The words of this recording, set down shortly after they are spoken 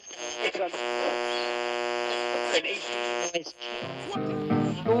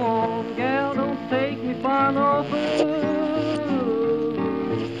Go on, gal, don't take me for no fool.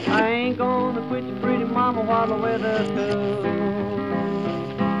 I ain't gonna quit your pretty mama while the weather's cool.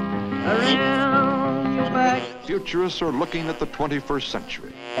 Around your back. Futurists are looking at the 21st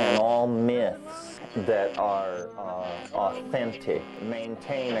century. And all myths that are authentic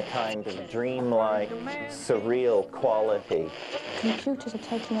maintain a kind of dreamlike, surreal quality. Computers are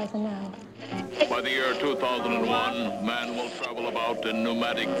taking over now. By the year 2001, man will travel about in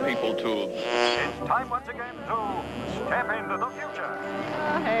pneumatic people tubes. It's time once again to step into the future.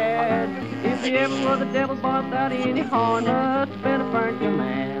 If you ever were the devil's boss out in any harness, better burn your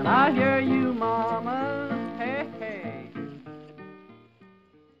man. I hear you, mama. Hey, hey.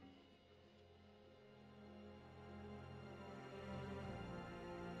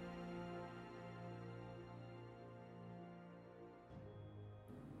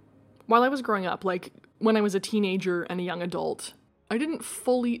 While I was growing up, like when I was a teenager and a young adult, I didn't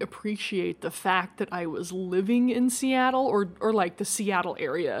fully appreciate the fact that I was living in Seattle or like the Seattle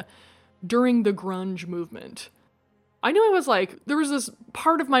area during the grunge movement. I knew I was like, there was this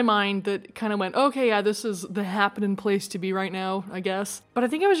part of my mind that kind of went, okay, yeah, this is the happening place to be right now, I guess. But I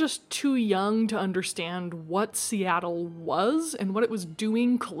think I was just too young to understand what Seattle was and what it was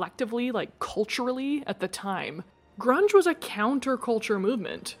doing collectively, like culturally at the time. Grunge was a counterculture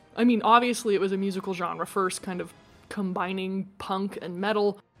movement. I mean, obviously it was a musical genre first, kind of combining punk and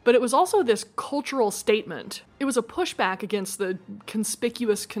metal, but it was also this cultural statement. It was a pushback against the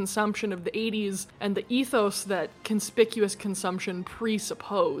conspicuous consumption of the 80s and the ethos that conspicuous consumption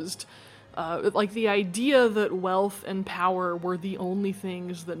presupposed. Like the idea that wealth and power were the only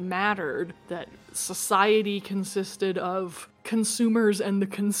things that mattered, that society consisted of consumers and the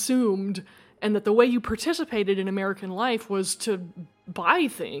consumed, and that the way you participated in American life was to buy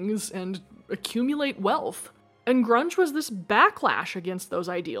things and accumulate wealth. And grunge was this backlash against those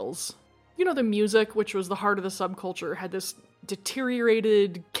ideals. You know, the music, which was the heart of the subculture, had this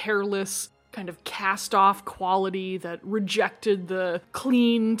deteriorated, careless, kind of cast-off quality that rejected the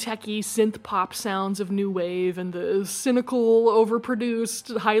clean, techie synth-pop sounds of new wave and the cynical,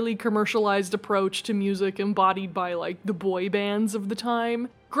 overproduced, highly commercialized approach to music embodied by, like, the boy bands of the time.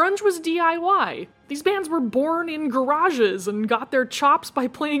 Grunge was DIY. These bands were born in garages and got their chops by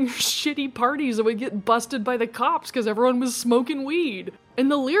playing shitty parties that would get busted by the cops because everyone was smoking weed. And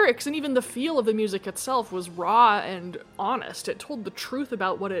the lyrics and even the feel of the music itself was raw and honest. It told the truth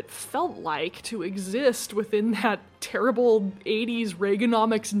about what it felt like to exist within that terrible 80s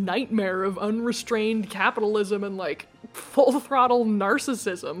Reaganomics nightmare of unrestrained capitalism and, like, full-throttle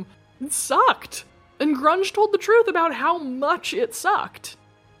narcissism. It sucked. And grunge told the truth about how much it sucked.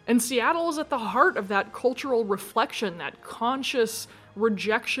 And Seattle is at the heart of that cultural reflection, that conscious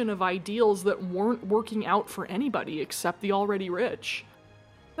rejection of ideals that weren't working out for anybody except the already rich.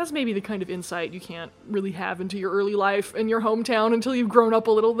 That's maybe the kind of insight you can't really have into your early life in your hometown until you've grown up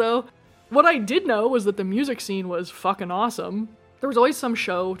a little, though. What I did know was that the music scene was fucking awesome. There was always some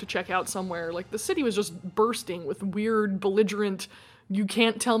show to check out somewhere. Like, the city was just bursting with weird, belligerent, you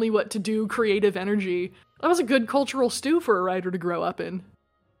can't tell me what to do creative energy. That was a good cultural stew for a writer to grow up in.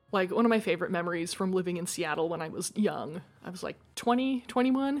 Like, one of my favorite memories from living in Seattle when I was young. I was like 20,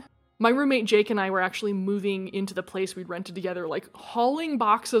 21. My roommate Jake and I were actually moving into the place we'd rented together, like hauling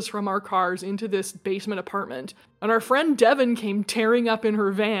boxes from our cars into this basement apartment. And our friend Devin came tearing up in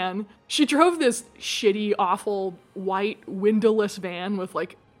her van. She drove this shitty, awful, white, windowless van with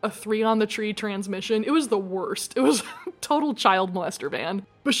like a 3-on-the-tree transmission. It was the worst. It was a total child molester van.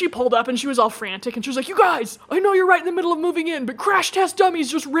 But she pulled up and she was all frantic and she was like, "You guys, I know you're right in the middle of moving in, but Crash Test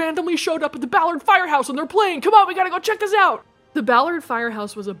Dummies just randomly showed up at the Ballard Firehouse and they're playing. Come on, we gotta go check this out." The Ballard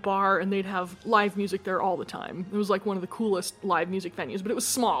Firehouse was a bar and they'd have live music there all the time. It was like one of the coolest live music venues, but it was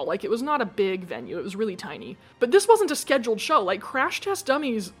small. Like, it was not a big venue. It was really tiny. But this wasn't a scheduled show. Like, Crash Test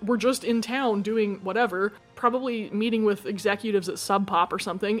Dummies were just in town doing whatever, probably meeting with executives at Sub Pop or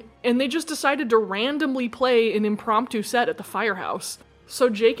something, and they just decided to randomly play an impromptu set at the Firehouse. So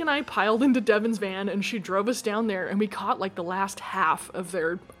Jake and I piled into Devin's van and she drove us down there and we caught like the last half of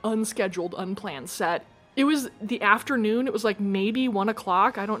their unscheduled, unplanned set. It was the afternoon, it was like maybe 1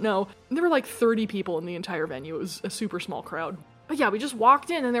 o'clock, I don't know. And there were like 30 people in the entire venue. It was a super small crowd. But yeah, we just walked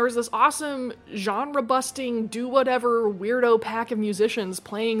in and there was this awesome genre-busting, do-whatever, weirdo pack of musicians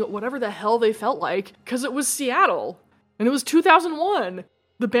playing whatever the hell they felt like, because it was Seattle. And it was 2001.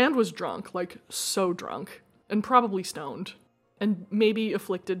 The band was drunk, like so drunk, and probably stoned. And maybe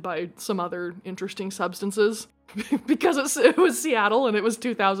afflicted by some other interesting substances, because it was Seattle and it was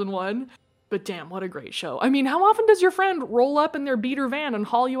 2001. But damn, what a great show. I mean, how often does your friend roll up in their beater van and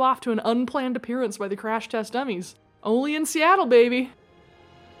haul you off to an unplanned appearance by the Crash Test Dummies? Only in Seattle, baby.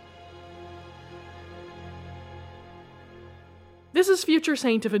 This is Future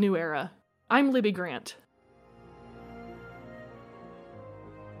Saint of a New Era. I'm Libbie Grant.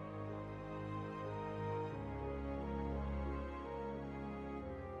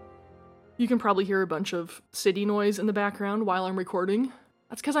 You can probably hear a bunch of city noise in the background while I'm recording.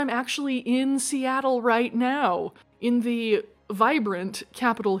 That's because I'm actually in Seattle right now, in the vibrant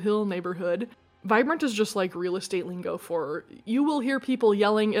Capitol Hill neighborhood. Vibrant is just like real estate lingo for you will hear people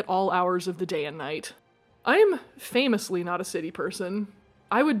yelling at all hours of the day and night. I'm famously not a city person.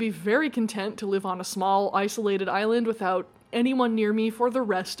 I would be very content to live on a small, isolated island without anyone near me for the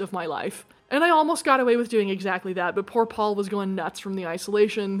rest of my life. And I almost got away with doing exactly that, but poor Paul was going nuts from the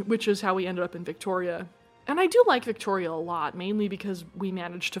isolation, which is how we ended up in Victoria. And I do like Victoria a lot, mainly because we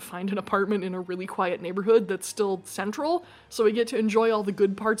managed to find an apartment in a really quiet neighborhood that's still central, so we get to enjoy all the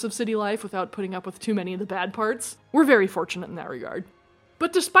good parts of city life without putting up with too many of the bad parts. We're very fortunate in that regard.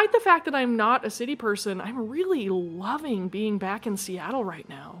 But despite the fact that I'm not a city person, I'm really loving being back in Seattle right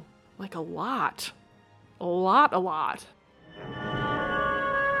now. Like a lot. A lot.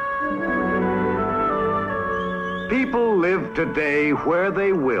 People live today where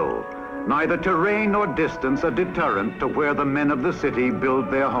they will. Neither terrain nor distance a deterrent to where the men of the city build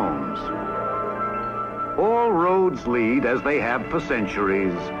their homes. All roads lead, as they have for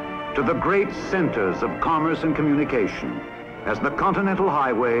centuries, to the great centers of commerce and communication, as the Continental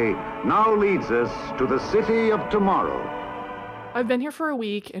Highway now leads us to the city of tomorrow. I've been here for a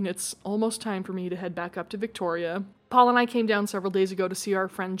week, and it's almost time for me to head back up to Victoria. Paul and I came down several days ago to see our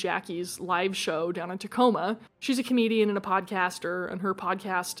friend Jackie's live show down in Tacoma. She's a comedian and a podcaster, and her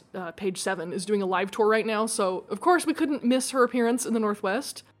podcast, Page 7, is doing a live tour right now, so of course we couldn't miss her appearance in the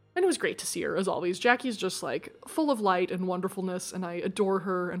Northwest. And it was great to see her, as always. Jackie's just, like, full of light and wonderfulness, and I adore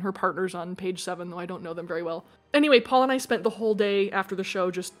her and her partners on Page 7, though I don't know them very well. Anyway, Paul and I spent the whole day after the show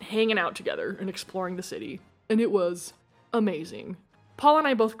just hanging out together and exploring the city, and it was amazing. Paul and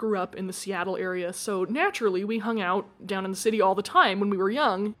I both grew up in the Seattle area, so naturally we hung out down in the city all the time when we were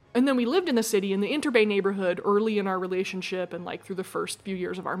young, and then we lived in the city in the Interbay neighborhood early in our relationship and like through the first few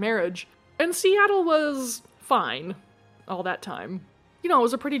years of our marriage. And Seattle was fine all that time. You know, it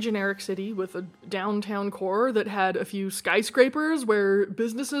was a pretty generic city with a downtown core that had a few skyscrapers where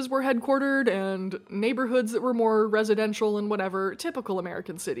businesses were headquartered and neighborhoods that were more residential and whatever, typical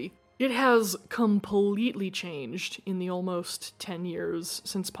American city. It has completely changed in the almost 10 years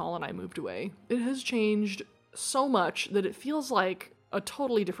since Paul and I moved away. It has changed so much that it feels like a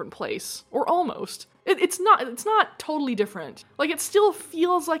totally different place, or almost. It's not totally different. Like, it still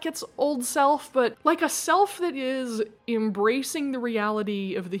feels like its old self, but like a self that is embracing the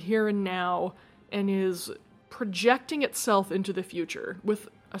reality of the here and now and is projecting itself into the future with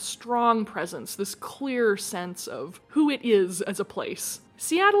a strong presence, this clear sense of who it is as a place.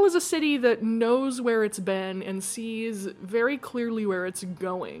 Seattle is a city that knows where it's been and sees very clearly where it's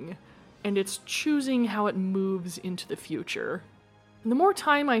going, and it's choosing how it moves into the future. And the more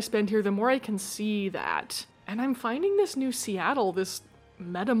time I spend here, the more I can see that. And I'm finding this new Seattle, this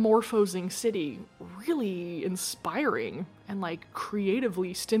metamorphosing city, really inspiring and like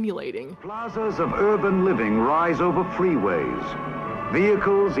creatively stimulating. Plazas of urban living rise over freeways.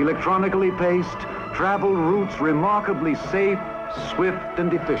 Vehicles electronically paced, travel routes remarkably safe, swift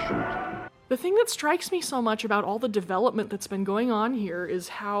and efficient. The thing that strikes me so much about all the development that's been going on here is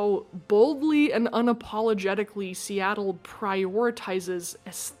how boldly and unapologetically Seattle prioritizes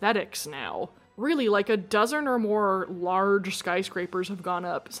aesthetics now. Really, like a dozen or more large skyscrapers have gone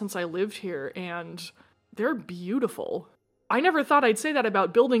up since I lived here, and they're beautiful. I never thought I'd say that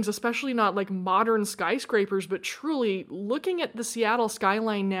about buildings, especially not like modern skyscrapers, but truly, looking at the Seattle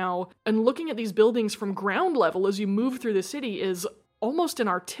skyline now and looking at these buildings from ground level as you move through the city is almost an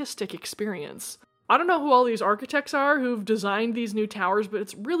artistic experience. I don't know who all these architects are who've designed these new towers, but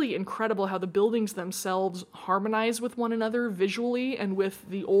it's really incredible how the buildings themselves harmonize with one another visually and with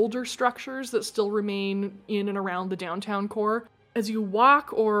the older structures that still remain in and around the downtown core. As you walk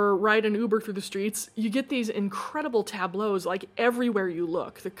or ride an Uber through the streets, you get these incredible tableaus like everywhere you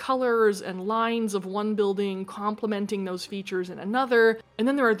look. The colors and lines of one building complementing those features in another. And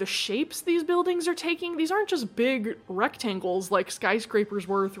then there are the shapes these buildings are taking. These aren't just big rectangles like skyscrapers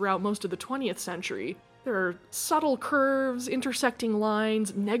were throughout most of the 20th century. There are subtle curves, intersecting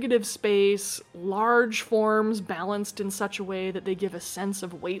lines, negative space, large forms balanced in such a way that they give a sense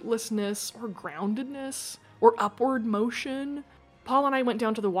of weightlessness or groundedness or upward motion. Paul and I went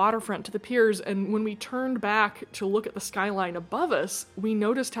down to the waterfront, to the piers, and when we turned back to look at the skyline above us, we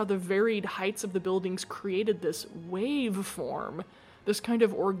noticed how the varied heights of the buildings created this waveform, this kind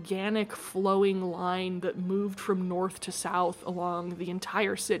of organic flowing line that moved from north to south along the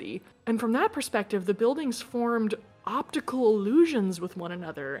entire city. And from that perspective, the buildings formed optical illusions with one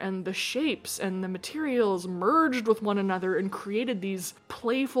another, and the shapes and the materials merged with one another and created these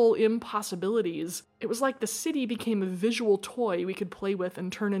playful impossibilities. It was like the city became a visual toy we could play with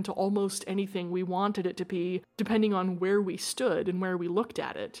and turn into almost anything we wanted it to be, depending on where we stood and where we looked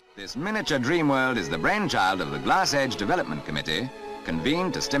at it. This miniature dream world is the brainchild of the Glass Edge Development Committee,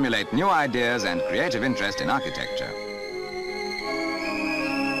 convened to stimulate new ideas and creative interest in architecture.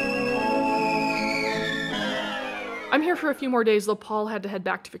 I'm here for a few more days, though Paul had to head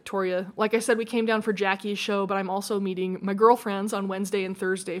back to Victoria. Like I said, we came down for Jackie's show, but I'm also meeting my girlfriends on Wednesday and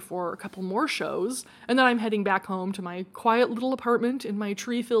Thursday for a couple more shows. And then I'm heading back home to my quiet little apartment in my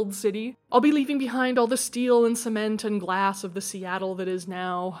tree-filled city. I'll be leaving behind all the steel and cement and glass of the Seattle that is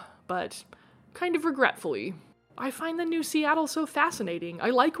now, but kind of regretfully. I find the new Seattle so fascinating.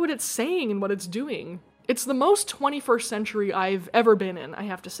 I like what it's saying and what it's doing. It's the most 21st century I've ever been in, I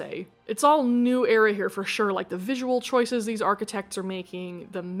have to say. It's all new era here for sure, like the visual choices these architects are making,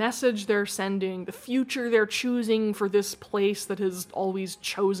 the message they're sending, the future they're choosing for this place that has always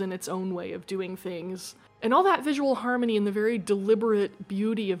chosen its own way of doing things. And all that visual harmony and the very deliberate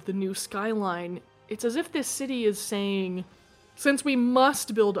beauty of the new skyline, it's as if this city is saying, since we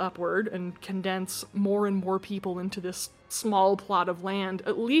must build upward and condense more and more people into this small plot of land,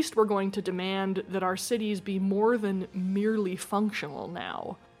 at least we're going to demand that our cities be more than merely functional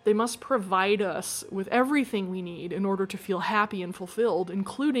now. They must provide us with everything we need in order to feel happy and fulfilled,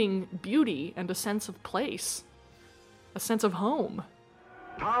 including beauty and a sense of place, a sense of home.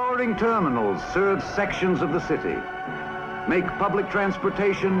 Towering terminals serve sections of the city, make public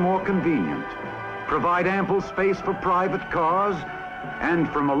transportation more convenient, provide ample space for private cars, and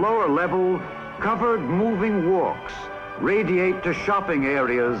from a lower level, covered moving walks radiate to shopping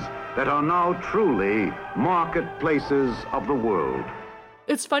areas that are now truly marketplaces of the world.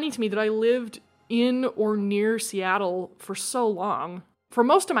 It's funny to me that I lived in or near Seattle for so long, for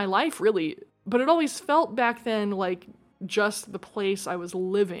most of my life really, but it always felt back then like just the place I was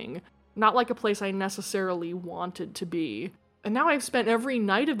living, not like a place I necessarily wanted to be. And now I've spent every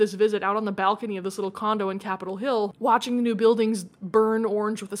night of this visit out on the balcony of this little condo in Capitol Hill, watching the new buildings burn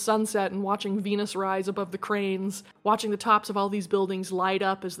orange with the sunset and watching Venus rise above the cranes, watching the tops of all these buildings light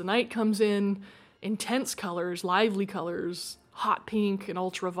up as the night comes in, intense colors, lively colors, hot pink and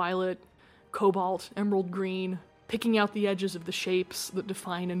ultraviolet, cobalt, emerald green, picking out the edges of the shapes that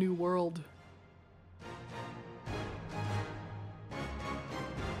define a new world.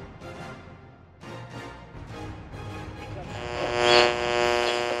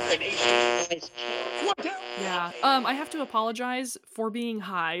 Yeah, I have to apologize for being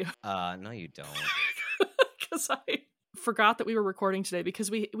high. No you don't. Because I forgot that we were recording today,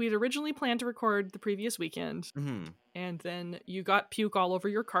 because we'd originally planned to record the previous weekend, and then you got puke all over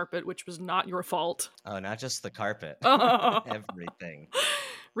your carpet, which was not your fault. Oh, not just the carpet. Everything.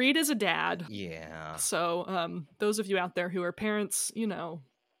 Reid is a dad. Yeah. So, those of you out there who are parents, you know.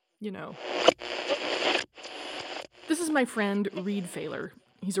 This is my friend, Reid Faylor.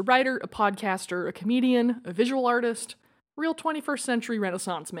 He's a writer, a podcaster, a comedian, a visual artist, real 21st century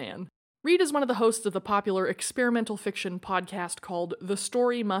Renaissance man. Reid is one of the hosts of the popular experimental fiction podcast called The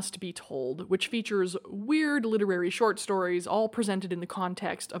Story Must Be Told, which features weird literary short stories all presented in the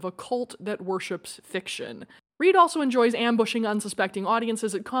context of a cult that worships fiction. Reid also enjoys ambushing unsuspecting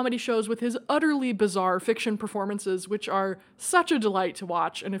audiences at comedy shows with his utterly bizarre fiction performances, which are such a delight to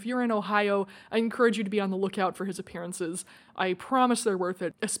watch, and if you're in Ohio, I encourage you to be on the lookout for his appearances. I promise they're worth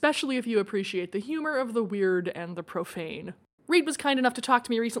it, especially if you appreciate the humor of the weird and the profane. Reid was kind enough to talk to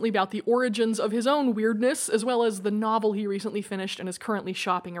me recently about the origins of his own weirdness, as well as the novel he recently finished and is currently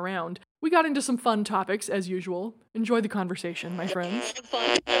shopping around. We got into some fun topics, as usual. Enjoy the conversation, my friends.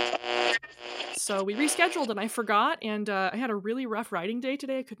 So we rescheduled and I forgot, and I had a really rough writing day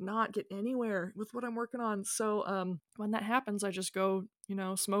today. I could not get anywhere with what I'm working on. So when that happens, I just go,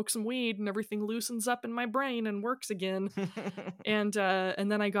 smoke some weed and everything loosens up in my brain and works again. and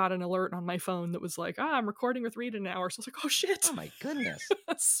then I got an alert on my phone that was like, I'm recording with Reid in an hour. So I was like, oh shit. Oh my goodness.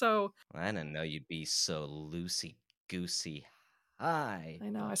 So I didn't know you'd be so loosey-goosey high. I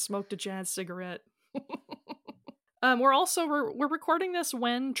know, I smoked a jazz cigarette. We're recording this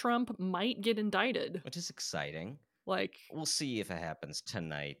when Trump might get indicted. Which is exciting. Like, we'll see if it happens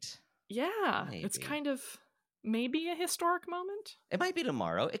tonight. Yeah, Maybe. It's kind of maybe a historic moment. It might be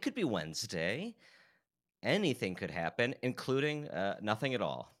tomorrow. It could be Wednesday. anything could happen, including nothing at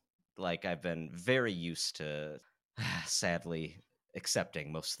all. Like, I've been very used to, sadly,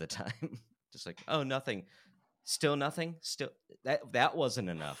 accepting most of the time. Just like, oh, nothing. Still nothing? Still, that wasn't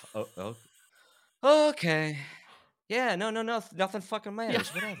enough. Oh, okay. Yeah, no, nothing fucking matters.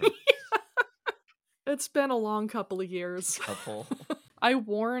 Whatever. It's been a long couple of years. Couple. I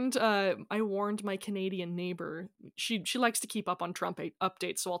warned my Canadian neighbor. She likes to keep up on Trump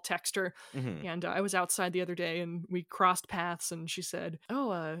updates, so I'll text her. Mhm. And I was outside the other day, and we crossed paths, and she said,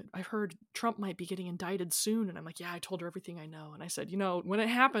 "Oh, I've heard Trump might be getting indicted soon." And I'm like, "Yeah, I told her everything I know." And I said, when it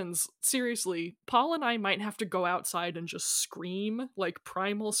happens, seriously, Paul and I might have to go outside and just scream, like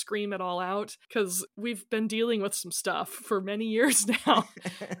primal scream it all out, because we've been dealing with some stuff for many years now.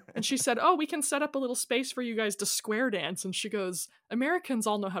 And she said, "Oh, we can set up a little space for you guys to square dance." And she goes, "Americans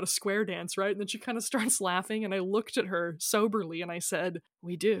all know how to square dance, right?" And then she kind of starts laughing, and I looked at her soberly and I said,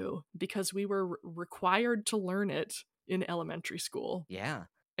 "We do, because we were required to learn it in elementary school." Yeah.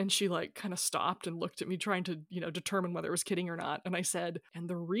 And she like kind of stopped and looked at me, trying to, determine whether I was kidding or not. And I said, "And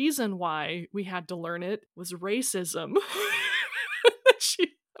the reason why we had to learn it was racism."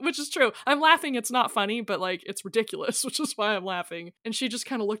 Which is true. I'm laughing. It's not funny, but like, it's ridiculous, which is why I'm laughing. And she just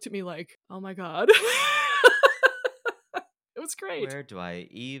kind of looked at me like, "Oh my God." It was great. Where do I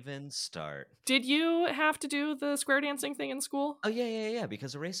even start? Did you have to do the square dancing thing in school? Oh, yeah,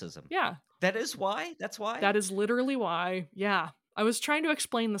 because of racism. Yeah. That is why? That's why? That is literally why. Yeah. I was trying to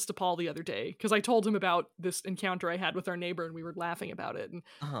explain this to Paul the other day, because I told him about this encounter I had with our neighbor, and we were laughing about it.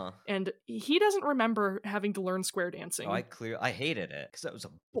 And he doesn't remember having to learn square dancing. Oh, I hated it, because I was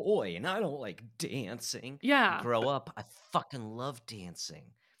a boy, and I don't like dancing. Yeah. Grow up, I fucking love dancing.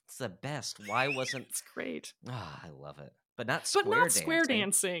 It's the best. Why wasn't... It's great. I love it. But not square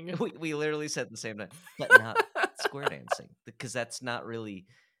dancing. We literally said the same thing. But not square dancing. Because that's not really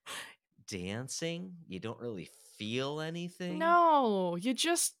dancing. You don't really feel anything. No,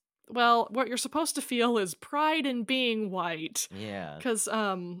 what you're supposed to feel is pride in being white. Yeah. Because,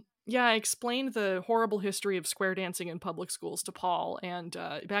 I explained the horrible history of square dancing in public schools to Paul, and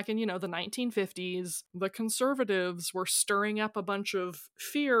back in, the 1950s, the conservatives were stirring up a bunch of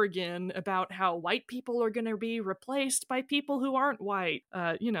fear again about how white people are going to be replaced by people who aren't white.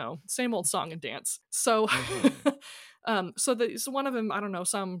 Same old song and dance. So... So one of them, I don't know,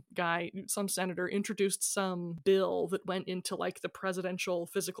 some senator introduced some bill that went into like the presidential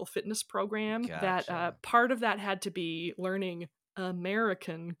physical fitness program. Gotcha. That part of that had to be learning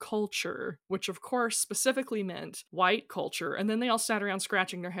American culture, which of course specifically meant white culture. And then they all sat around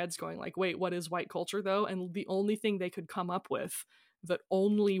scratching their heads going like, wait, what is white culture though? And the only thing they could come up with that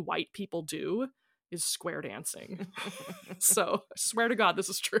only white people do is square dancing. So I swear to God, this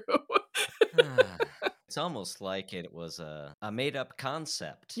is true. It's almost like it was a made-up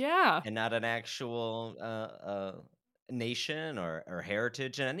concept. Yeah. And not an actual nation or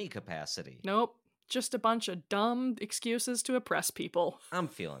heritage in any capacity. Nope. Just a bunch of dumb excuses to oppress people. I'm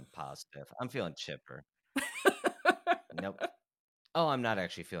feeling positive. I'm feeling chipper. Nope. Oh, I'm not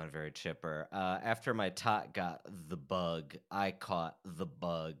actually feeling very chipper. After my tot got the bug, I caught the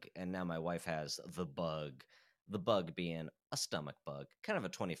bug, and now my wife has the bug. The bug being a stomach bug, kind of a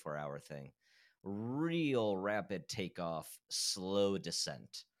 24-hour thing. Real rapid takeoff, slow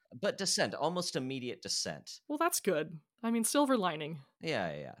descent. But descent, almost immediate descent. Well, that's good. I mean, silver lining.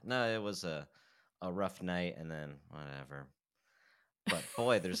 Yeah. No, it was a rough night, and then whatever. But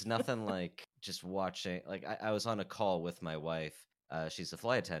boy, there's nothing like just watching. Like I was on a call with my wife. She's a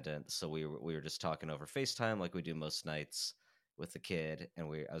flight attendant, so we were just talking over FaceTime like we do most nights with the kid, and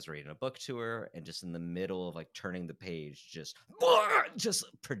I was reading a book to her, and just in the middle of like turning the page, just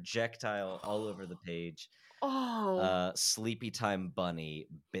projectile all over the page. Oh. Sleepy Time Bunny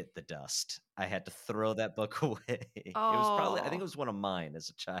bit the dust. I had to throw that book away. It Oh. was probably, I think it was one of mine as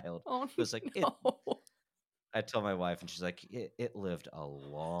a child. Oh, it was like no. I told my wife, and she's like, it lived a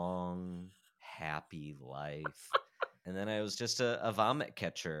long, happy life. And then I was just a vomit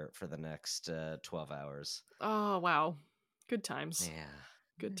catcher for the next 12 hours. Oh, wow. Good times. Yeah.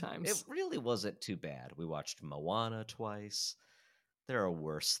 Good times. It really wasn't too bad. We watched Moana twice. There are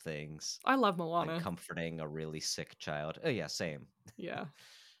worse things. I love Moana. Like comforting a really sick child. Oh, yeah, same. Yeah.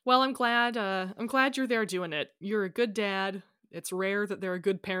 Well, I'm glad you're there doing it. You're a good dad. It's rare that there are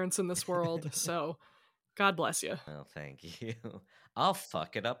good parents in this world, so God bless you. Oh, thank you. I'll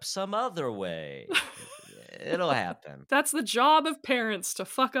fuck it up some other way. It'll happen. That's the job of parents, to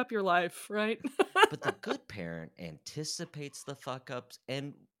fuck up your life, right? But the good parent anticipates the fuck ups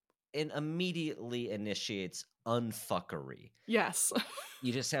and immediately initiates unfuckery. Yes.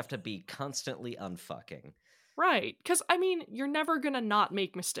 You just have to be constantly unfucking. Right. Because, I mean, you're never going to not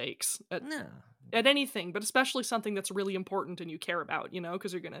make mistakes. No. at anything, but especially something that's really important and you care about,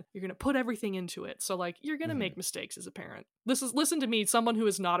 because you're gonna put everything into it. So like you're gonna make mistakes as a parent. Listen to me, someone who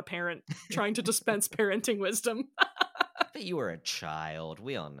is not a parent trying to dispense parenting wisdom. But you were a child.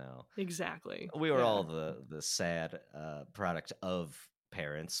 We all know. Exactly. We were all the sad product of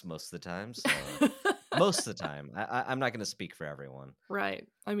parents most of the time. So most of the time, I'm not going to speak for everyone. Right.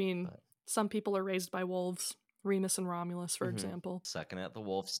 I mean, some people are raised by wolves. Remus and Romulus, for example. Sucking at the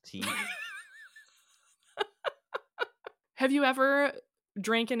wolf's teeth. Have you ever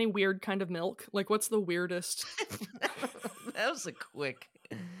drank any weird kind of milk? Like, what's the weirdest? That was a quick.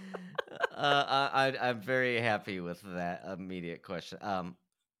 I'm very happy with that immediate question.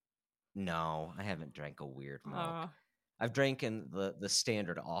 No, I haven't drank a weird milk. I've drank in the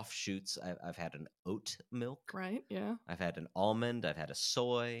standard offshoots. I've had an oat milk. Right, yeah. I've had an almond. I've had a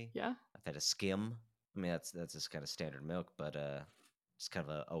soy. Yeah. I've had a skim. I mean, that's just kind of standard milk, but it's kind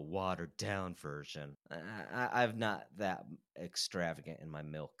of a watered down version. I've not that extravagant in my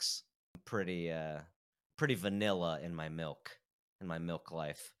milks. Pretty vanilla in my milk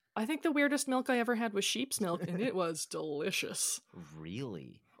life. I think the weirdest milk I ever had was sheep's milk, and it was delicious.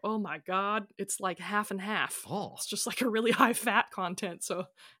 Really? Oh my God. It's like half and half. Oh. It's just like a really high fat content, so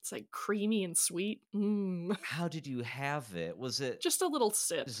it's like creamy and sweet. How did you have it? Was it just a little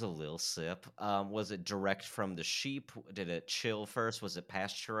sip? Just a little sip. Was it direct from the sheep? Did it chill first? Was it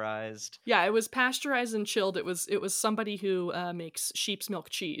pasteurized? Yeah, it was pasteurized and chilled. It was somebody who makes sheep's milk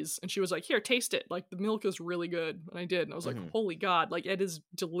cheese, and she was like, "Here, taste it. Like the milk is really good." And I did, and I was like, "Holy God! Like it is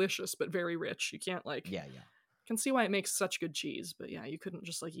delicious, but very rich. You can't like." Yeah. Can see why it makes such good cheese, but yeah, you couldn't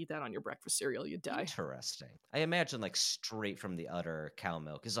just like eat that on your breakfast cereal. You'd die. Interesting. I imagine like straight from the udder cow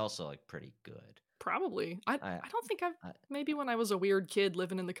milk is also like pretty good. Probably. I don't think maybe when I was a weird kid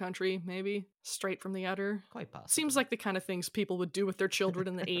living in the country, maybe straight from the udder. Quite possible. Seems like the kind of things people would do with their children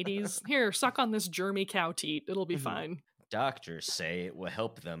in the 80s. Here, suck on this germy cow teat. It'll be fine. Doctors say it will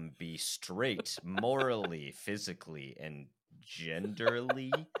help them be straight morally, physically, and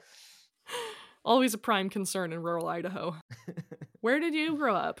genderly. Always a prime concern in rural Idaho. Where did you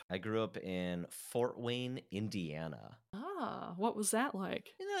grow up? I grew up in Fort Wayne, Indiana. Ah, what was that like?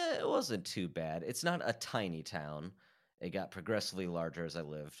 It wasn't too bad. It's not a tiny town. It got progressively larger as I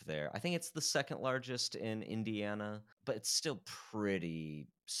lived there. I think it's the second largest in Indiana, but it's still pretty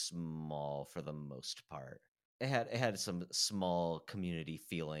small for the most part. It had some small community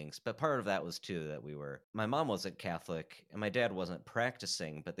feelings, but part of that was too that my mom wasn't Catholic and my dad wasn't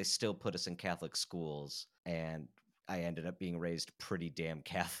practicing, but they still put us in Catholic schools, and I ended up being raised pretty damn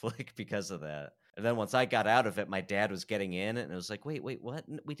Catholic because of that. And then once I got out of it, my dad was getting in, and it was like, wait, what?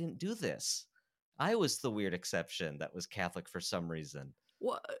 We didn't do this. I was the weird exception that was Catholic for some reason.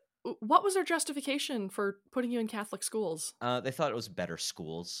 What was their justification for putting you in Catholic schools? They thought it was better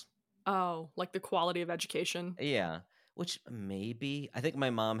schools. Oh, like the quality of education? Yeah, which maybe. I think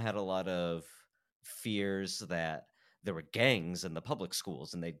my mom had a lot of fears that there were gangs in the public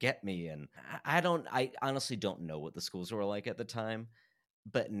schools and they'd get me. And I honestly don't know what the schools were like at the time.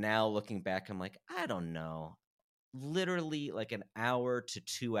 But now looking back, I'm like, I don't know. Literally like an hour to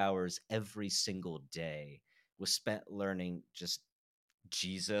 2 hours every single day was spent learning just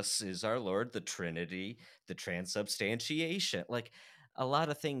Jesus is our Lord, the Trinity, the transubstantiation. Like, a lot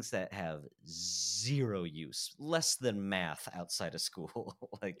of things that have zero use, less than math outside of school.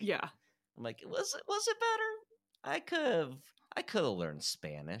 Like, yeah, I'm like, was it better? I could have learned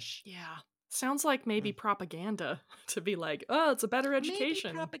Spanish. Yeah, sounds like maybe propaganda to be like, oh, it's a better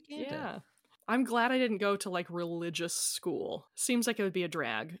education. Maybe propaganda. Yeah, I'm glad I didn't go to like religious school. Seems like it would be a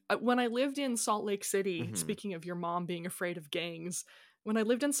drag. When I lived in Salt Lake City, speaking of your mom being afraid of gangs. When I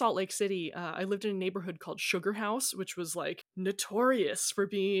lived in Salt Lake City, I lived in a neighborhood called Sugar House, which was like notorious for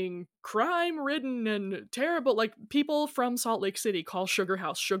being crime-ridden and terrible. Like people from Salt Lake City call Sugar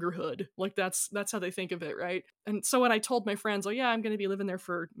House Sugar Hood. Like that's how they think of it, right? And so when I told my friends, oh yeah, I'm going to be living there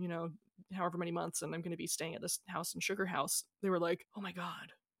for, however many months and I'm going to be staying at this house in Sugar House, they were like, oh my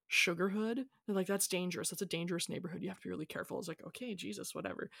God, Sugar Hood? They're like, that's dangerous. That's a dangerous neighborhood. You have to be really careful. I was like, okay, Jesus,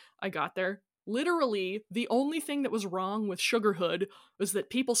 whatever. I got there. Literally, the only thing that was wrong with Sugar Hood was that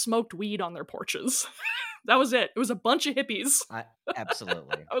people smoked weed on their porches. That was it. It was a bunch of hippies.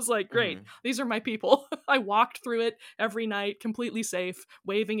 Absolutely. I was like, great, these are my people. I walked through it every night, completely safe,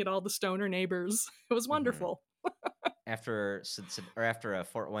 waving at all the stoner neighbors. It was wonderful. After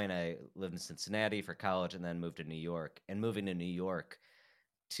Fort Wayne, I lived in Cincinnati for college and then moved to New York. And moving to New York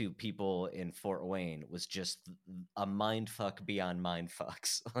to people in Fort Wayne was just a mindfuck beyond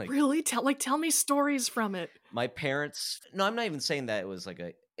mindfucks. Like, Really? Tell me stories from it. my parents, no, I'm not even saying that it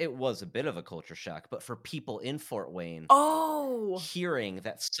was a bit of a culture shock, but for people in Fort Wayne, Oh, hearing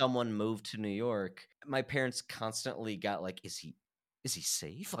that someone moved to New York, my parents constantly got like, is he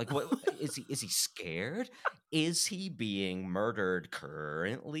safe? Like, what is he scared? Is he being murdered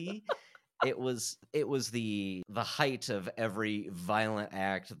currently? It was the height of every violent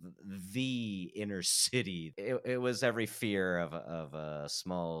act, the inner city. It was every fear of a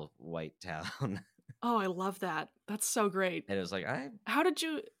small white town. oh, I love that. That's so great. And it was like,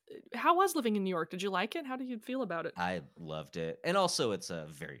 How was living in New York? Did you like it? How did you feel about it? I loved it. And also it's a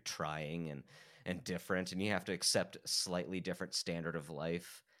very trying and different, and you have to accept a slightly different standard of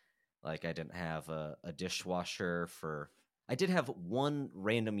life. Like, I didn't have a dishwasher I did have one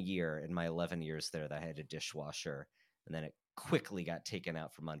random year in my 11 years there that I had a dishwasher, and then it quickly got taken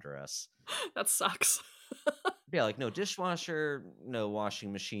out from under us. That sucks. Yeah, like, no dishwasher, no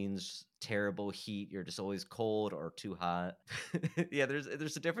washing machines, terrible heat, you're just always cold or too hot. Yeah, there's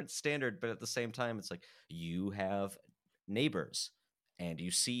a different standard, but at the same time, it's like, you have neighbors, and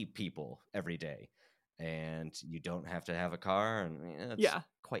you see people every day, and you don't have to have a car, and it's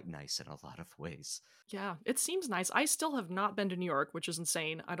quite nice in a lot of ways. Yeah, it seems nice. I still have not been to New York, which is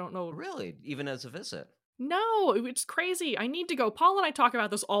insane. I don't know. Really? Even as a visit? No, it's crazy. I need to go. Paul and I talk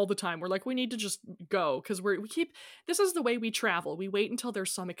about this all the time. We're like, we need to just go because this is the way we travel. We wait until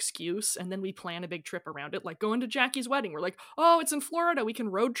there's some excuse and then we plan a big trip around it. Like going to Jackie's wedding. We're like, oh, it's in Florida. We can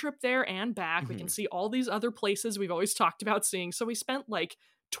road trip there and back. We can see all these other places we've always talked about seeing. So we spent like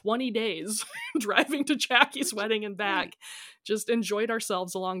 20 days driving to Jackie's wedding and back. Just enjoyed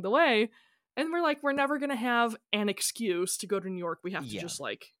ourselves along the way. And we're like, we're never going to have an excuse to go to New York. We have to just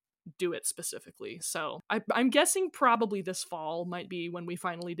like do it specifically. So I'm guessing probably this fall might be when we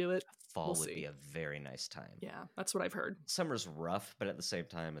finally do it. Fall would be a very nice time. Yeah, that's what I've heard. Summer's rough, but at the same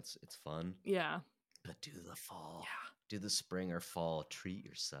time, it's fun. Yeah. But do the fall. Yeah. Do the spring or fall. Treat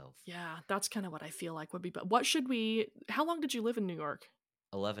yourself. Yeah, that's kind of what I feel like would be. But how long did you live in New York?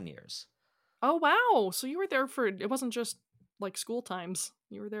 11 years. Oh, wow. So you were there it wasn't just like school times.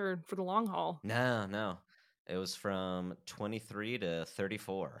 You were there for the long haul. No. It was from 23 to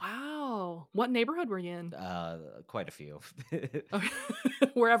 34. Wow. What neighborhood were you in? Quite a few.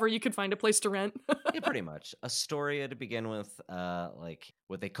 Wherever you could find a place to rent. Yeah, pretty much. Astoria to begin with, like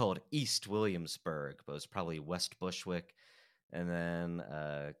what they called East Williamsburg, but it was probably West Bushwick. And then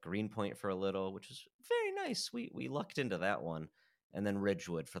Greenpoint for a little, which was very nice. We lucked into that one. And then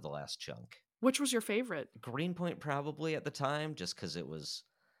Ridgewood for the last chunk. Which was your favorite? Greenpoint probably at the time, just because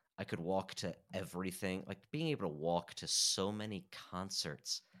I could walk to everything. Like, being able to walk to so many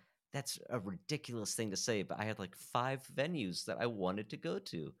concerts. That's a ridiculous thing to say, but I had like 5 venues that I wanted to go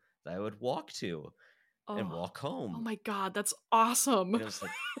to that I would walk to and walk home. Oh my God, that's awesome. And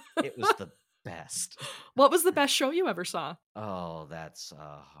it was the best. What was the best show you ever saw? Oh, that's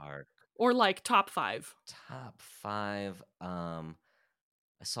hard. Or like top 5. Top 5.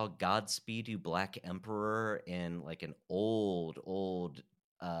 I saw Godspeed You Black Emperor in like an old,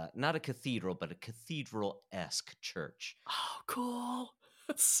 not a cathedral, but a cathedral-esque church. Oh, cool.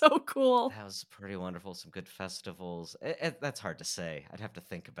 That's so cool. That was pretty wonderful. Some good festivals. That's hard to say. I'd have to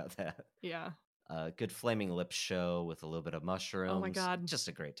think about that. Yeah. Good Flaming Lips show with a little bit of mushrooms. Oh my God. Just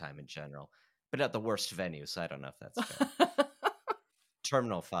a great time in general. But at the worst venue, so I don't know if that's fair.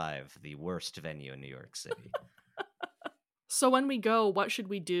 Terminal 5, the worst venue in New York City. So when we go, what should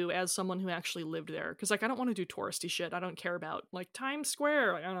we do as someone who actually lived there? Because like I don't want to do touristy shit. I don't care about like Times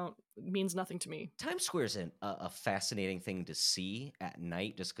Square. Like, it means nothing to me. Times Square is a fascinating thing to see at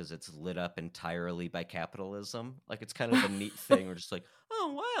night, just because it's lit up entirely by capitalism. Like, it's kind of a neat thing. We're just like,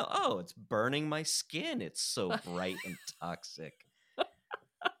 oh wow, oh, it's burning my skin. It's so bright and toxic.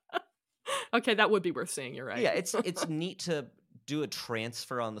 Okay, that would be worth seeing. You're right. Yeah, it's neat to do a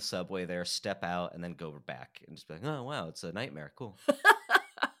transfer on the subway there, step out, and then go back and just be like, oh wow, it's a nightmare. Cool.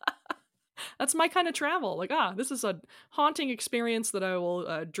 That's my kind of travel. Like, this is a haunting experience that I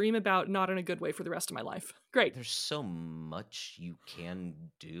will dream about, not in a good way, for the rest of my life. Great. There's so much you can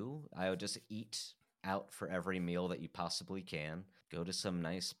do. I would just eat out for every meal that you possibly can. Go to some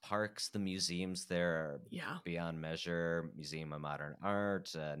nice parks. The museums there are beyond measure. Museum of Modern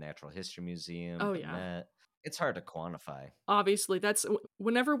Art, Natural History Museum, Met. It's hard to quantify. Obviously, that's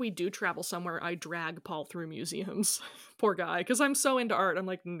whenever we do travel somewhere, I drag Paul through museums. Poor guy, because I'm so into art. I'm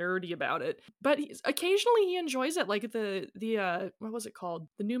like nerdy about it. But occasionally he enjoys it, like the what was it called?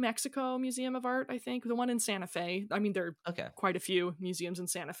 The New Mexico Museum of Art, I think, the one in Santa Fe. I mean, there are quite a few museums in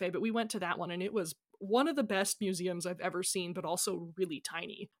Santa Fe, but we went to that one and it was one of the best museums I've ever seen, but also really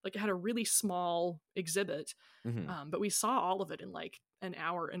tiny. Like, it had a really small exhibit, but we saw all of it in like an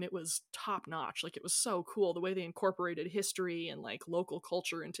hour, and it was top notch. Like, it was so cool the way they incorporated history and like local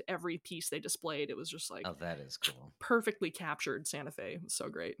culture into every piece they displayed. It was just like, Oh, that is cool. Perfectly captured Santa Fe. It was so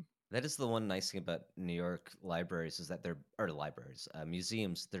great. That is the one nice thing about New York libraries is that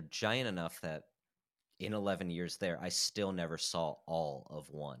museums, they're giant enough that in 11 years there, I still never saw all of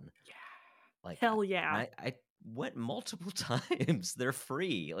one. Yeah. Like, hell yeah. I went multiple times. They're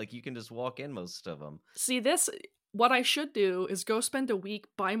free. Like, you can just walk in most of them. See, what I should do is go spend a week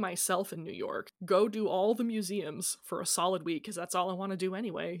by myself in New York, go do all the museums for a solid week, because that's all I want to do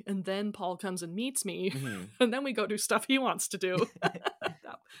anyway. And then Paul comes and meets me, and then we go do stuff he wants to do.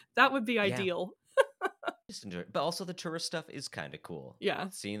 That would be ideal. Just enjoy it. But also the tourist stuff is kind of cool. Yeah.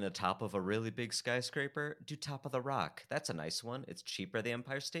 Seeing the top of a really big skyscraper, do Top of the Rock. That's a nice one. It's cheaper than the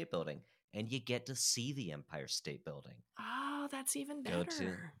Empire State Building. And you get to see the Empire State Building. Oh, that's even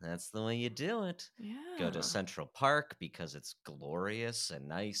better. That's the way you do it. Yeah. Go to Central Park because it's glorious and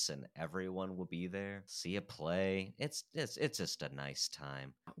nice and everyone will be there. See a play. It's just a nice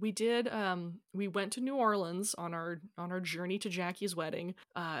time. We went to New Orleans on our journey to Jackie's wedding,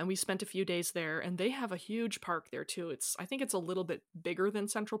 and we spent a few days there, and they have a huge park there too. I think it's a little bit bigger than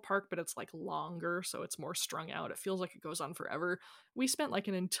Central Park, but it's like longer, so it's more strung out. It feels like it goes on forever. We spent like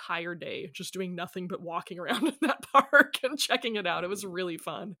an entire day just doing nothing but walking around in that park and checking it out. It was really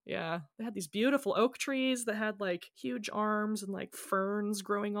fun. Yeah. They had these beautiful oak trees that had like huge arms and like ferns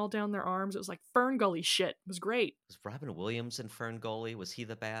growing all down their arms. It was like Fern Gully shit. It was great. Was Robin Williams in Fern Gully? Was he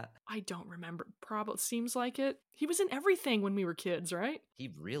the bat? I don't remember. Probably seems like it. He was in everything when we were kids, right?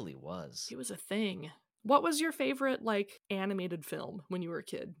 He really was. He was a thing. What was your favorite like animated film when you were a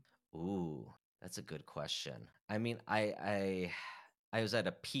kid? Ooh, that's a good question. I mean, I was at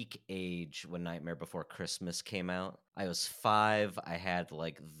a peak age when Nightmare Before Christmas came out. I was 5. I had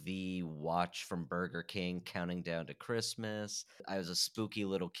like the watch from Burger King counting down to Christmas. I was a spooky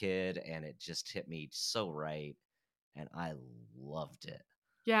little kid and it just hit me so right. And I loved it.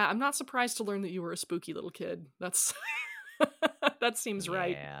 Yeah, I'm not surprised to learn that you were a spooky little kid. That's that seems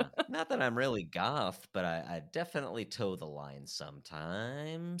right. Yeah, not that I'm really goth, but I definitely toe the line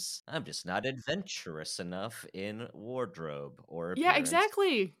sometimes. I'm just not adventurous enough in wardrobe or appearance. Yeah,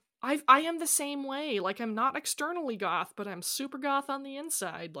 exactly. I am the same way. Like, I'm not externally goth, but I'm super goth on the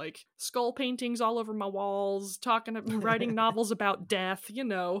inside. Like, skull paintings all over my walls, writing novels about death, you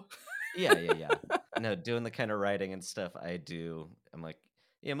know. Yeah. No, doing the kind of writing and stuff I do. I'm like,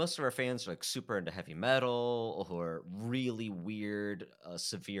 yeah, most of our fans are like super into heavy metal or really weird,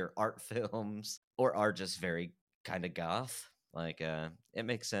 severe art films, or are just very kind of goth. Like, it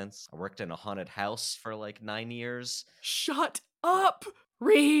makes sense. I worked in a haunted house for like 9 years. Shut up!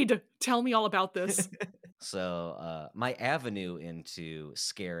 Reid! Tell me all about this. So, my avenue into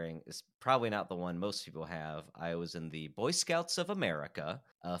scaring is probably not the one most people have. I was in the Boy Scouts of America,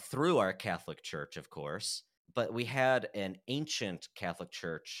 through our Catholic Church, of course. But we had an ancient Catholic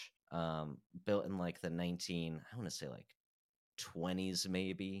church built in like the 20s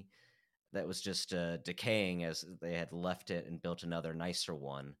maybe, that was just decaying as they had left it and built another nicer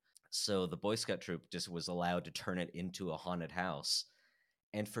one. So the Boy Scout troop just was allowed to turn it into a haunted house.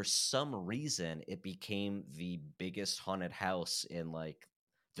 And for some reason, it became the biggest haunted house in like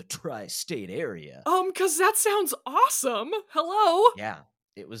the tri-state area. 'Cause that sounds awesome. Hello. Yeah.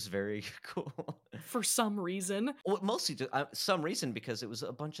 It was very cool. For some reason. Well, mostly some reason because it was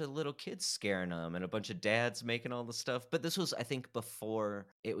a bunch of little kids scaring them and a bunch of dads making all the stuff. But this was, I think, before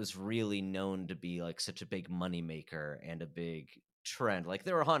it was really known to be like such a big moneymaker and a big trend. Like,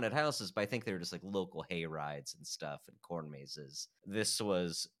 there were haunted houses, but I think they were just like local hay rides and stuff and corn mazes. This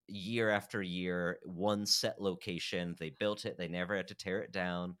was year after year, one set location. They built it. They never had to tear it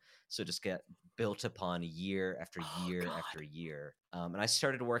down. So it just get built upon year after year after year. And I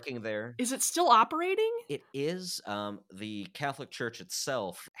started working there. Is it still operating? It is. The Catholic Church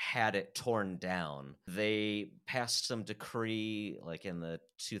itself had it torn down. They passed some decree like in the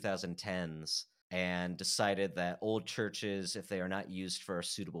 2010s and decided that old churches, if they are not used for a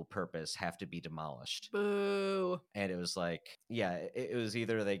suitable purpose, have to be demolished. Boo. And it was like, yeah, it was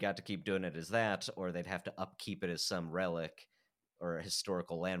either they got to keep doing it as that, or they'd have to upkeep it as some relic or a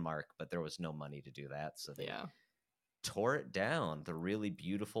historical landmark, but there was no money to do that. So they tore it down, the really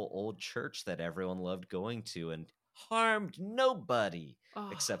beautiful old church that everyone loved going to, and harmed nobody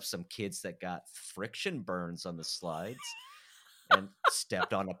except some kids that got friction burns on the slides and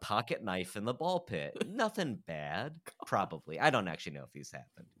stepped on a pocket knife in the ball pit. Nothing bad, probably. I don't actually know if these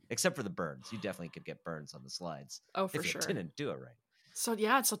happened, except for the burns. You definitely could get burns on the slides. Oh, for if you sure. didn't do it right.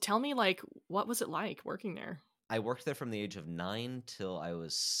 So tell me, like, what was it like working there? I worked there from the age of 9 till I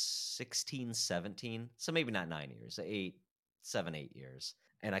was 16, 17. So maybe not 9 years, 8 years.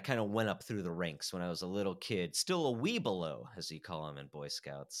 And I kind of went up through the ranks when I was a little kid, still a wee below, as you call them in Boy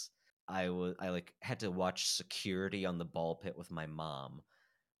Scouts. I like had to watch security on the ball pit with my mom.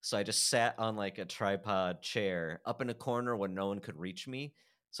 So I just sat on like a tripod chair up in a corner where no one could reach me.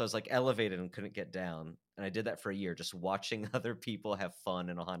 So I was like elevated and couldn't get down. And I did that for a year, just watching other people have fun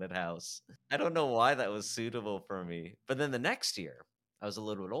in a haunted house. I don't know why that was suitable for me. But then the next year, I was a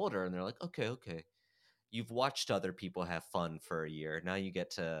little bit older and they're like, okay. You've watched other people have fun for a year. Now you get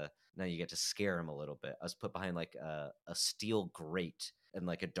to scare them a little bit. I was put behind like a steel grate in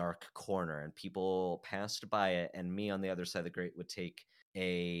like a dark corner, and people passed by it, and me on the other side of the grate would take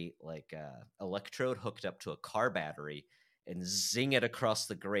a electrode hooked up to a car battery and zing it across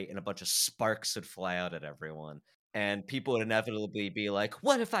the grate, and a bunch of sparks would fly out at everyone. And people would inevitably be like,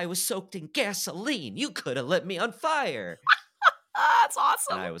 "What if I was soaked in gasoline? You could have lit me on fire." That's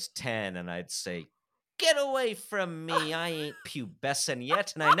awesome. And I was 10, and I'd say, "Get away from me. I ain't pubescent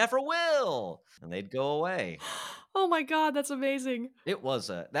yet, and I never will." And they'd go away. Oh my god, that's amazing. That was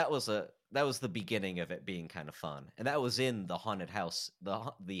the beginning of it being kind of fun. And that was in the haunted house,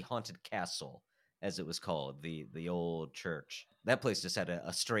 the haunted castle, as it was called, the old church. That place just had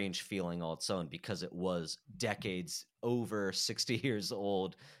a strange feeling all its own because it was decades, over 60 years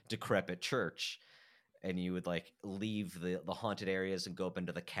old, decrepit church. And you would like leave the haunted areas and go up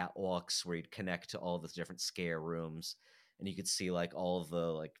into the catwalks where you'd connect to all the different scare rooms, and you could see like all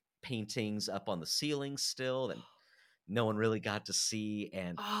the like paintings up on the ceiling still that no one really got to see.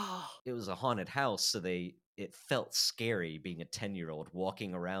 And it was a haunted house, so it felt scary being a 10-year-old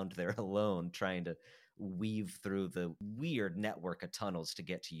walking around there alone, trying to weave through the weird network of tunnels to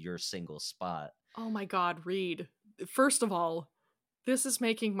get to your single spot. Oh my god, Reid. First of all, this is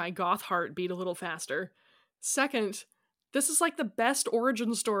making my goth heart beat a little faster. Second, this is like the best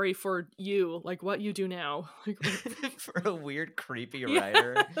origin story for you, like what you do now. For a weird, creepy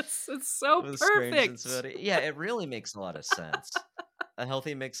writer. Yes, it's so perfect. Yeah, it really makes a lot of sense. A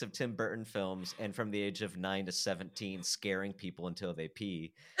healthy mix of Tim Burton films and from the age of 9 to 17 scaring people until they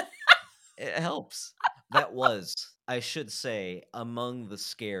pee. It helps. That was, I should say, among the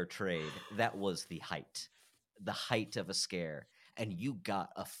scare trade, that was the height of a scare. And you got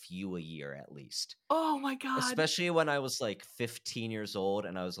a few a year at least. Oh my god. Especially when I was like 15 years old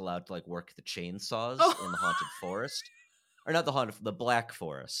and I was allowed to like work the chainsaws in the haunted forest. Or not the Black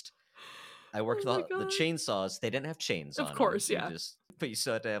Forest. I worked the chainsaws. They didn't have chains on them. Of course, yeah. But you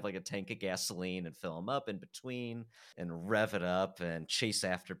still had to have like a tank of gasoline and fill them up in between and rev it up and chase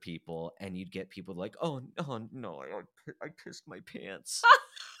after people. And you'd get people like, oh no, I pissed my pants.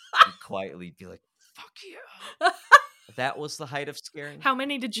 And quietly be like, fuck you. That was the height of scaring. How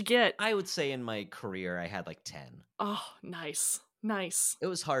many did you get? I would say in my career, I had like 10. Oh, nice. It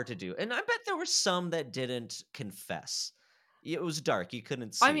was hard to do. And I bet there were some that didn't confess. It was dark. You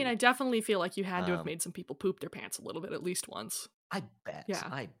couldn't see. I mean, I definitely feel like you had to have made some people poop their pants a little bit at least once. I bet. Yeah.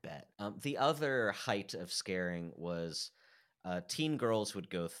 I bet. The other height of scaring was teen girls would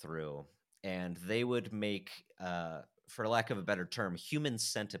go through and they would make... for lack of a better term, human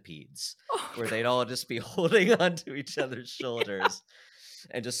centipedes, where they'd all just be holding onto each other's shoulders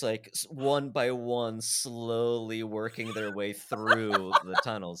and just like one by one slowly working their way through the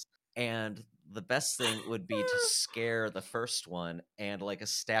tunnels. And the best thing would be to scare the first one, and like a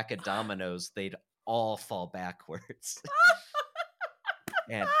stack of dominoes, they'd all fall backwards.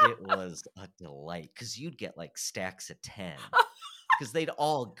 And it was a delight because you'd get like stacks of 10. Because they'd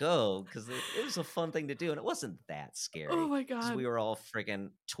all go, because it was a fun thing to do, and it wasn't that scary. Oh my god. We were all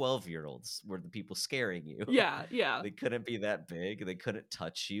friggin' 12-year-olds were the people scaring you. Yeah. They couldn't be that big. They couldn't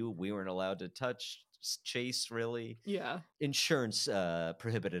touch you. We weren't allowed to chase, really. Yeah. Insurance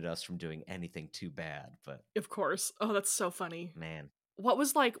prohibited us from doing anything too bad, but... Of course. Oh, that's so funny. Man. What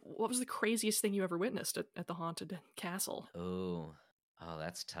was the craziest thing you ever witnessed at the haunted castle? Oh,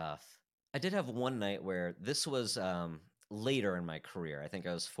 that's tough. I did have one night where this was... later in my career. I think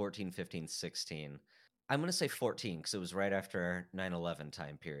I was 14, 15, 16. I'm going to say 14 because it was right after 9/11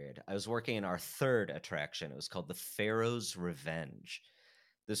 time period. I was working in our third attraction. It was called the Pharaoh's Revenge.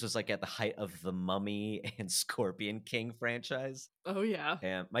 This was like at the height of the Mummy and Scorpion King franchise. Oh, yeah.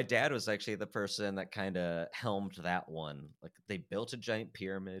 And my dad was actually the person that kind of helmed that one. Like they built a giant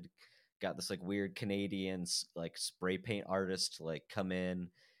pyramid, got this like weird Canadian like spray paint artist to like come in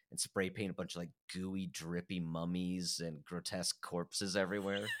and spray paint a bunch of like gooey, drippy mummies and grotesque corpses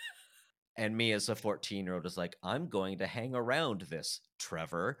everywhere. And me as a 14-year-old is like, I'm going to hang around this,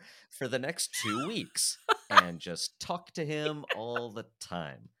 Trevor, for the next 2 weeks. and just talk to him all the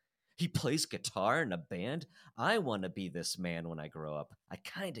time. He plays guitar in a band. I want to be this man when I grow up. I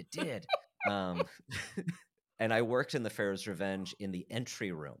kind of did. And I worked in the Pharaoh's Revenge in the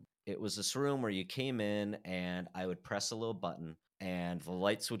entry room. It was this room where you came in and I would press a little button and the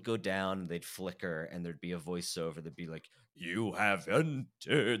lights would go down and they'd flicker and there'd be a voiceover that'd be like, "You have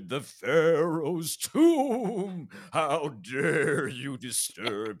entered the Pharaoh's tomb. How dare you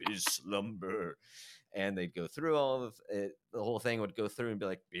disturb his slumber?" And they'd go through all of it. The whole thing would go through and be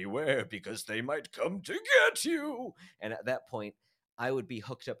like, "Beware, because they might come to get you." And at that point, I would be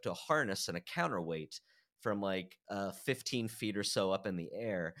hooked up to a harness and a counterweight from like 15 feet or so up in the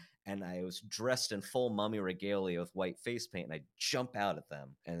air. And I was dressed in full mummy regalia with white face paint. And I'd jump out at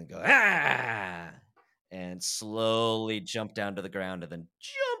them and go, "Ah!" And slowly jump down to the ground and then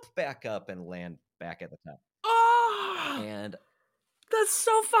jump back up and land back at the top. Oh, And that's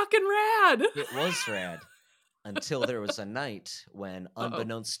so fucking rad. it was rad until there was a night when,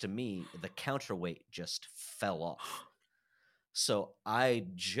 unbeknownst to me, the counterweight just fell off. So I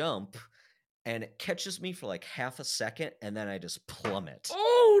jump and it catches me for like half a second and then I just plummet.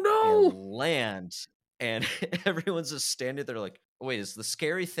 Oh no! And land. And everyone's just standing there like, "Wait, is the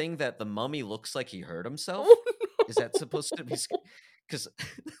scary thing that the mummy looks like he hurt himself? Oh no! Is that supposed to be scary?" Because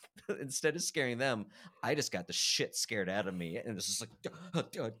instead of scaring them, I just got the shit scared out of me, and it's just like,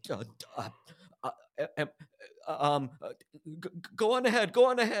 "Go on ahead, go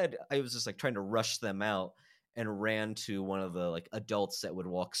on ahead." I was just like trying to rush them out, and ran to one of the like adults that would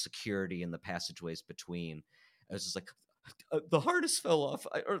walk security in the passageways between. I was just like, "The harness fell off,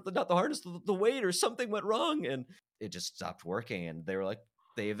 or not the harness, the weight, or something went wrong," and it just stopped working. And they were like,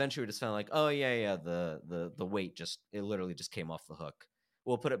 they eventually just found like, "Oh yeah, the weight it literally just came off the hook.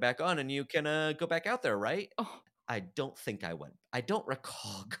 We'll put it back on, and you can go back out there, right?" Oh. I don't think I went. I don't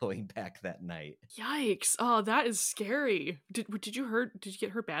recall going back that night. Yikes! Oh, that is scary. Did you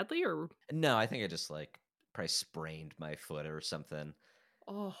get hurt badly, or? No, I think I just like probably sprained my foot or something.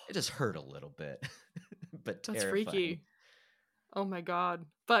 Oh, it just hurt a little bit, but that's terrifying. freaky. Oh my god!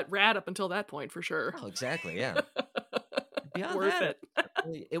 But rad up until that point for sure. Oh, exactly. Yeah. Beyond Worth that,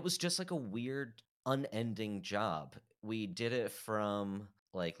 it. it was just like a weird, unending job. We did it from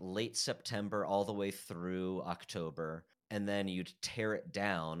like late September all the way through October, and then you'd tear it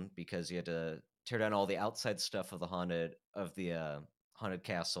down because you had to tear down all the outside stuff of the haunted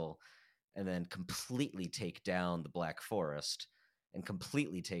castle, and then completely take down the Black Forest and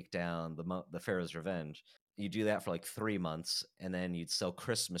completely take down the Pharaoh's Revenge. You do that for like 3 months, and then you'd sell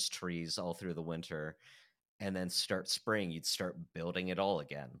Christmas trees all through the winter, and then start spring, you'd start building it all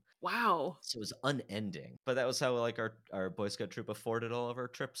again. Wow. So it was unending. But that was how like our Boy Scout troop afforded all of our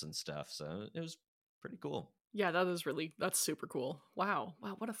trips and stuff. So it was pretty cool. Yeah, that's super cool. Wow,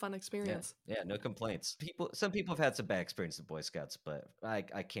 what a fun experience. Yeah, no complaints. Some people have had some bad experience with Boy Scouts, but I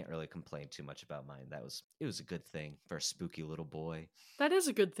can't really complain too much about mine. It was a good thing for a spooky little boy. That is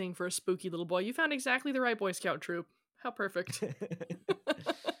a good thing for a spooky little boy. You found exactly the right Boy Scout troop. How perfect.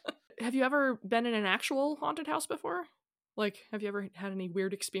 Have you ever been in an actual haunted house before? Like, have you ever had any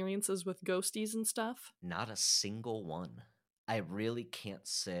weird experiences with ghosties and stuff? Not a single one. I really can't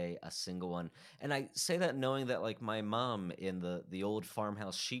say a single one. And I say that knowing that like my mom in the old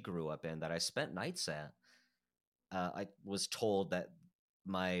farmhouse she grew up in that I spent nights at, I was told that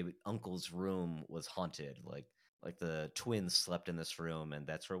my uncle's room was haunted. Like the twins slept in this room and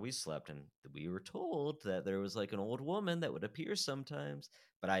that's where we slept. And we were told that there was like an old woman that would appear sometimes,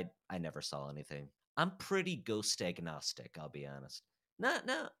 but I never saw anything. I'm pretty ghost agnostic, I'll be honest. No,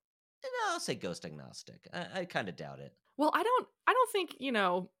 I'll say ghost agnostic. I kind of doubt it. Well, I don't think,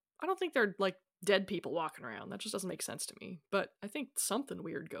 I don't think they're like dead people walking around. That just doesn't make sense to me. But I think something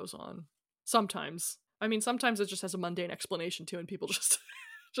weird goes on. Sometimes. I mean, sometimes it just has a mundane explanation too, and people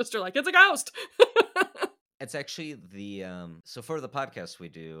just are like, it's a ghost. It's actually so for the podcast we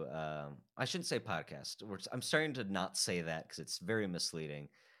do, I shouldn't say podcast. I'm starting to not say that because it's very misleading.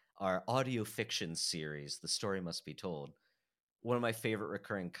 Our audio fiction series, The Story Must Be Told. One of my favorite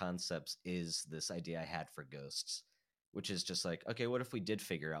recurring concepts is this idea I had for ghosts, which is just like, okay, what if we did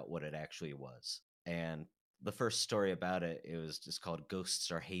figure out what it actually was? And the first story about it was just called Ghosts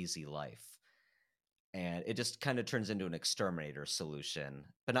Are Hazy Life. And it just kind of turns into an exterminator solution,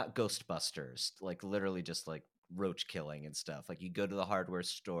 but not Ghostbusters, like literally just like roach killing and stuff. Like you go to the hardware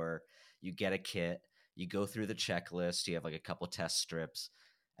store, you get a kit, you go through the checklist, you have like a couple test strips.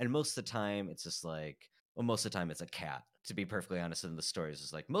 And most of the time it's just like, well, most of the time it's a cat. To be perfectly honest, in the stories,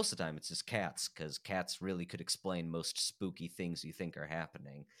 it's like most of the time it's just cats, because cats really could explain most spooky things you think are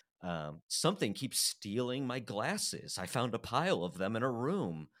happening. Something keeps stealing my glasses. I found a pile of them in a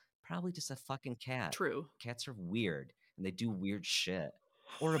room. probably just a fucking cat. True. Cats are weird and they do weird shit.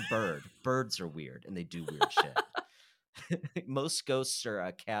 Or a bird. Birds are weird and they do weird shit. Most ghosts are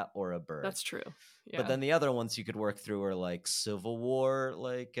a cat or a bird. That's true. Yeah. But then the other ones you could work through are like Civil War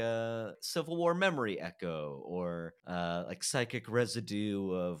memory echo, or like psychic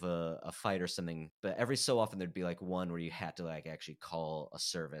residue of a fight or something. But every so often there'd be like one where you had to like actually call a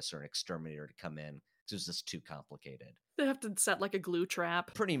service or an exterminator to come in because it was just too complicated. They have to set like a glue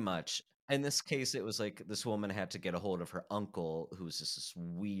trap. Pretty much. In this case, it was like this woman had to get a hold of her uncle, who was just this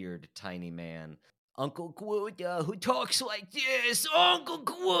weird tiny man. Uncle Quooda, who talks like this, Uncle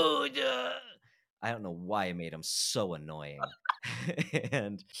Quooda. I don't know why it made him so annoying.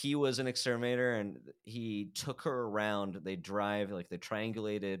 And he was an exterminator, and he took her around. They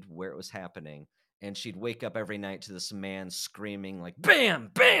triangulated where it was happening, and she'd wake up every night to this man screaming like,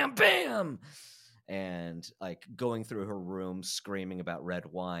 bam, bam, bam, and like going through her room screaming about red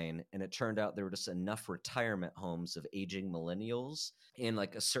wine. And it turned out there were just enough retirement homes of aging millennials in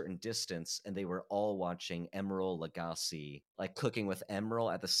like a certain distance, and they were all watching Emeril Lagasse, like cooking with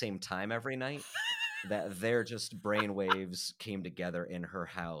Emeril at the same time every night. That their just brainwaves came together in her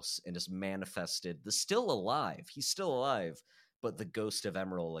house and just manifested he's still alive, but the ghost of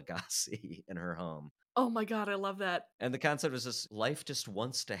Emeril Lagasse in her home. Oh my God, I love that. And the concept is this: life just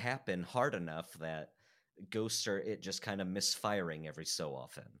wants to happen hard enough that ghosts are it just kind of misfiring every so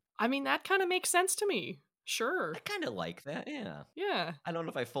often. I mean, that kind of makes sense to me. Sure. I kind of like that, yeah. Yeah. I don't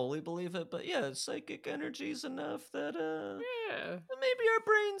know if I fully believe it, but yeah, psychic energy's enough that, Yeah. maybe our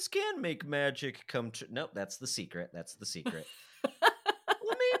brains can make magic come true. Nope, that's the secret. Well, maybe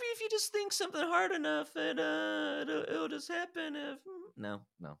if you just think something hard enough, it'll just happen. No.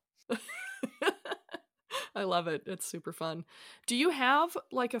 I love it. It's super fun. Do you have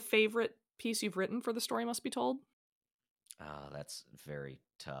like a favorite piece you've written for The Story Must Be Told? Oh, that's very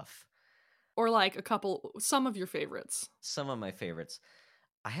tough. Or like some of your favorites. Some of my favorites.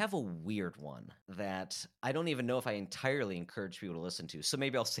 I have a weird one that I don't even know if I entirely encourage people to listen to, so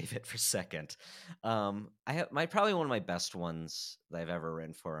maybe I'll save it for second. Probably one of my best ones that I've ever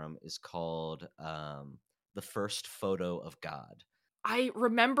written for him is called The First Photo of God. I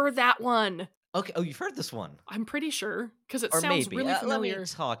remember that one. Okay. Oh, you've heard this one? I'm pretty sure, because it sounds really familiar. Let me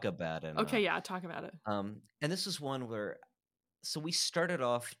talk about it. Okay, yeah, talk about it. And this is one where, so we started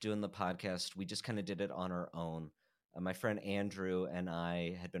off doing the podcast. We just kind of did it on our own. My friend Andrew and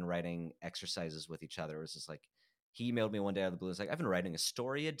I had been writing exercises with each other. It was just like, he emailed me one day out of the blue. It's like, I've been writing a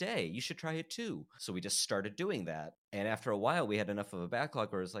story a day. You should try it too. So we just started doing that. And after a while, we had enough of a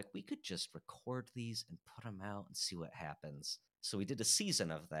backlog where it was like, we could just record these and put them out and see what happens. So we did a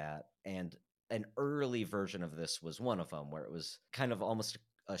season of that. And an early version of this was one of them, where it was kind of almost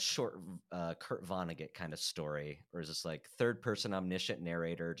a short Kurt Vonnegut kind of story, where it's just like third-person omniscient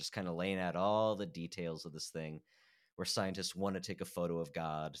narrator just kind of laying out all the details of this thing, where scientists want to take a photo of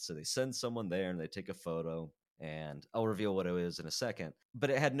God. So they send someone there and they take a photo. And I'll reveal what it is in a second. But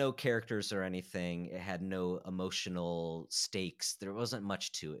it had no characters or anything. It had no emotional stakes. There wasn't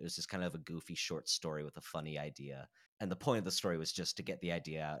much to it. It was just kind of a goofy short story with a funny idea. And the point of the story was just to get the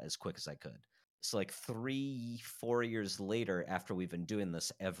idea out as quick as I could. So like 3-4 years later, after we've been doing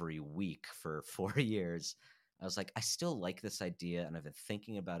this every week for 4 years, I was like, I still like this idea, and I've been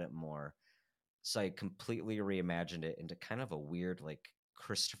thinking about it more. So I completely reimagined it into kind of a weird, like,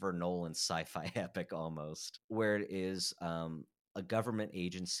 Christopher Nolan sci-fi epic almost, where it is a government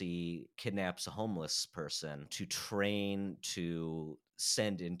agency kidnaps a homeless person to train to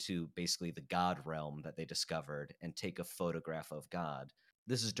send into basically the God realm that they discovered and take a photograph of God.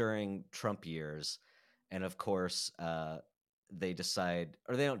 This is during Trump years. And of course, they decide,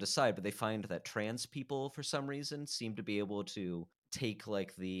 or they don't decide, but they find that trans people, for some reason, seem to be able to take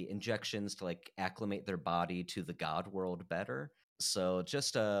like the injections to like acclimate their body to the God world better. So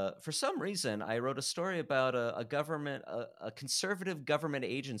just for some reason, I wrote a story about a conservative government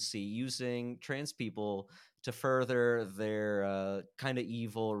agency using trans people to further their kind of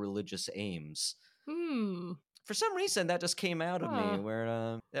evil religious aims. For some reason, that just came out of me,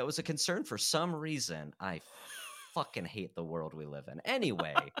 where that was a concern for some reason. I fucking hate the world we live in.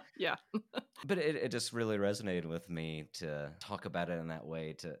 Anyway. Yeah. But it just really resonated with me to talk about it in that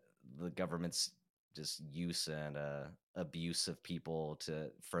way, to the government's just use and abuse of people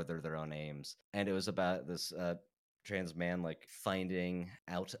to further their own aims. And it was about this trans man like finding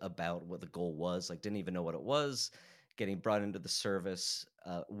out about what the goal was, like didn't even know what it was, getting brought into the service,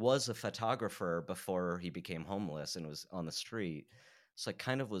 was a photographer before he became homeless and was on the street. So I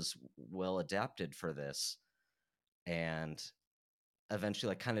kind of was well adapted for this, and eventually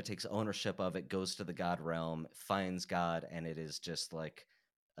like kind of takes ownership of it, goes to the God realm, finds God, and it is just like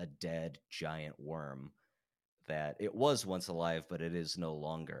a dead giant worm that it was once alive, but it is no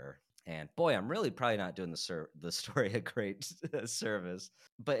longer. And boy, I'm really probably not doing the story a great service.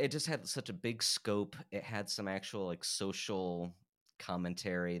 But it just had such a big scope. It had some actual like social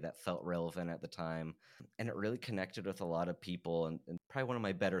commentary that felt relevant at the time. And it really connected with a lot of people and probably one of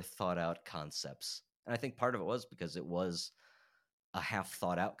my better thought out concepts. And I think part of it was because it was a half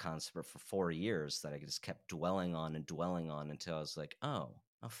thought out concept for 4 years that I just kept dwelling on until I was like, oh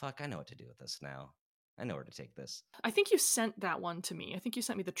fuck, I know what to do with this now. I know where to take this. I think you sent that one to me. I think you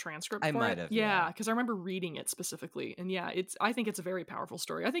sent me the transcript I for might it. have, Yeah, yeah. because I remember reading it specifically. And yeah, I think it's a very powerful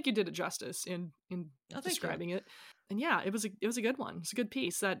story. I think you did it justice in describing it. And yeah, it was a good one. It's a good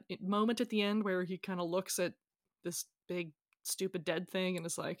piece. That moment at the end where he kind of looks at this big stupid dead thing and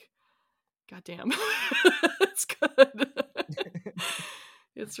is like, God damn. It's good.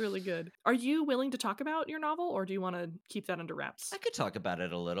 It's really good. Are you willing to talk about your novel, or do you want to keep that under wraps? I could talk about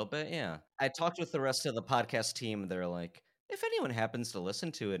it a little bit, yeah. I talked with the rest of the podcast team. They're like, if anyone happens to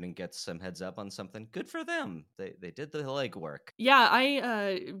listen to it and gets some heads up on something, good for them. They did the legwork. Yeah,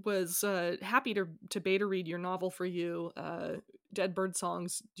 I was happy to beta read your novel for you, Dead Bird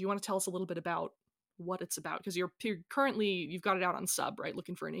Songs. Do you want to tell us a little bit about what it's about? Because you've got it out on sub, right?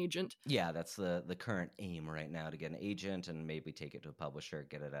 Looking for an agent. Yeah, that's the current aim right now, to get an agent and maybe take it to a publisher,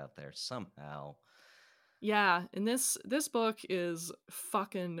 get it out there somehow. Yeah, and this book is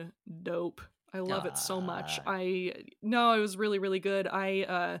fucking dope. I love it so much. It was really, really good.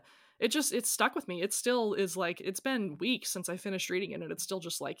 It stuck with me. It still is like, it's been weeks since I finished reading it, and it's still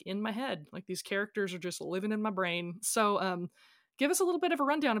just like in my head. Like these characters are just living in my brain. So, give us a little bit of a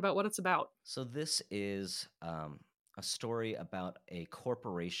rundown about what it's about. So this is a story about a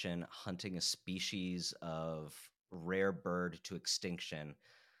corporation hunting a species of rare bird to extinction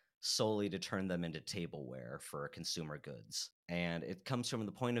solely to turn them into tableware for consumer goods. And it comes from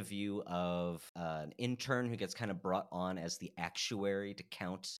the point of view of an intern who gets kind of brought on as the actuary to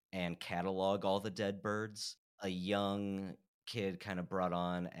count and catalog all the dead birds. A young kid kind of brought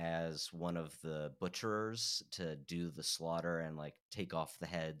on as one of the butcherers to do the slaughter and like take off the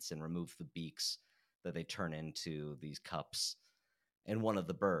heads and remove the beaks that they turn into these cups. And one of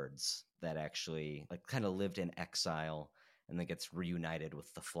the birds that actually like kind of lived in exile and then gets reunited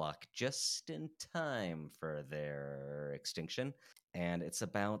with the flock just in time for their extinction. And it's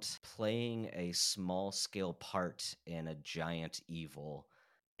about playing a small-scale part in a giant evil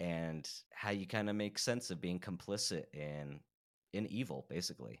and how you kind of make sense of being complicit in evil,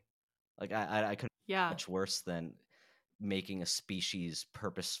 basically. Like, I couldn't much worse than making a species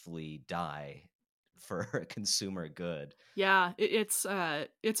purposefully die for a consumer good. Yeah, it's a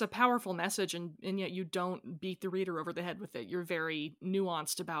powerful message, and yet you don't beat the reader over the head with it. You're very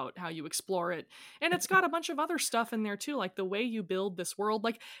nuanced about how you explore it. And it's got a bunch of other stuff in there too, like the way you build this world.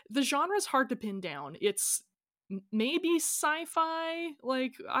 Like the genre is hard to pin down. It's maybe sci-fi,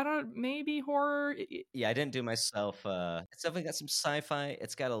 like maybe horror. Yeah, I didn't do myself. It's definitely got some sci-fi.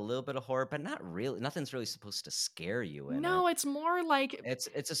 It's got a little bit of horror, but not really. Nothing's really supposed to scare you in it. No, it's more like it's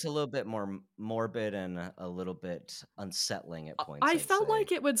just a little bit more morbid and a little bit unsettling at points. I felt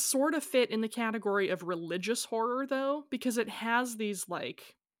like it would sort of fit in the category of religious horror, though, because it has these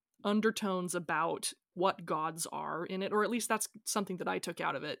like undertones about what gods are in it, or at least that's something that I took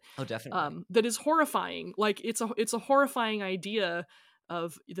out of it. Oh, definitely. That is horrifying. Like it's a horrifying idea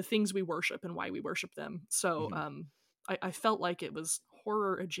of the things we worship and why we worship them. So I felt like it was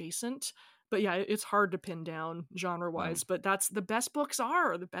horror adjacent, but yeah, it's hard to pin down genre wise. But that's the best books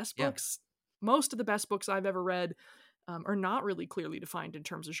are the best books. Most of the best books I've ever read are not really clearly defined in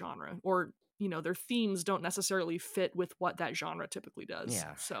terms of genre, or their themes don't necessarily fit with what that genre typically does.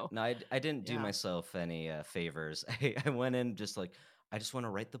 Yeah. So no, I didn't do myself any favors. I went in just like, I just want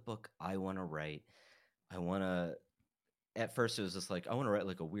to write the book I want to write. At first it was just like, I want to write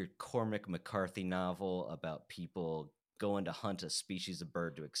like a weird Cormac McCarthy novel about people going to hunt a species of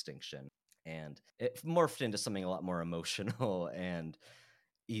bird to extinction. And it morphed into something a lot more emotional and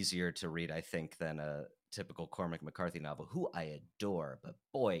easier to read, I think, than a typical Cormac McCarthy novel, who I adore, but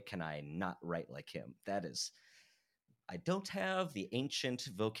boy, can I not write like him. I don't have the ancient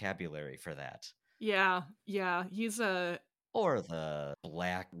vocabulary for that. Yeah, he's or the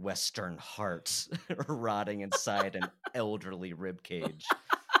black Western heart rotting inside an elderly ribcage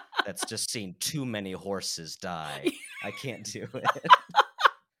that's just seen too many horses die. I can't do it.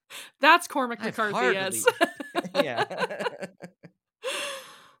 That's Cormac McCarthy, yes. Yeah.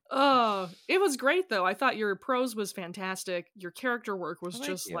 Oh, it was great though. I thought your prose was fantastic. Your character work was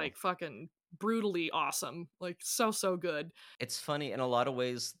just like fucking brutally awesome. Like so good. It's funny in a lot of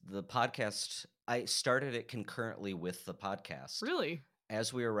ways. The podcast, I started it concurrently with the podcast. Really?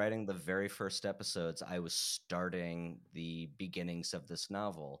 As we were writing the very first episodes, I was starting the beginnings of this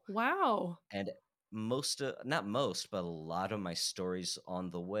novel. Wow. And not most, but a lot of my stories on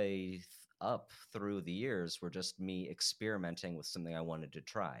the way up through the years were just me experimenting with something I wanted to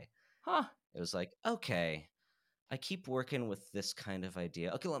try. Huh. It was like, okay, I keep working with this kind of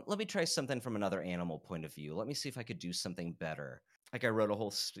idea. Okay, let me try something from another animal point of view. Let me see if I could do something better. Like I wrote a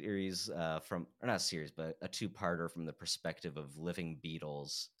whole series or not a series, but a two-parter from the perspective of living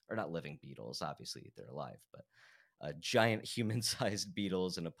beetles, or not living beetles, obviously they're alive, but giant human-sized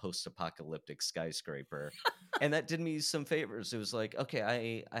beetles in a post-apocalyptic skyscraper. And that did me some favors. It was like,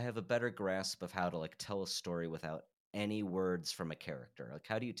 okay, I have a better grasp of how to like tell a story without any words from a character. Like,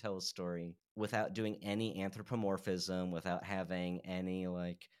 how do you tell a story without doing any anthropomorphism, without having any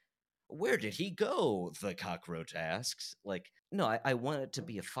like, where did he go? The cockroach asks. Like, no, I want it to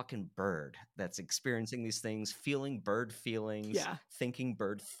be a fucking bird that's experiencing these things, feeling bird feelings, Yeah. thinking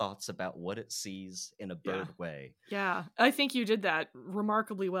bird thoughts about what it sees in a bird way. Yeah, I think you did that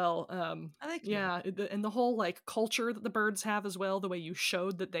remarkably well. Thank you. Yeah, and the whole like culture that the birds have as well, the way you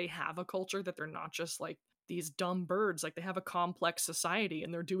showed that they have a culture, that they're not just like these dumb birds, like they have a complex society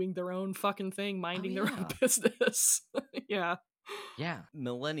and they're doing their own fucking thing, minding their own business. Yeah. Yeah,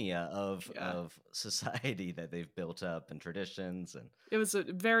 millennia of society that they've built up and traditions, and it was a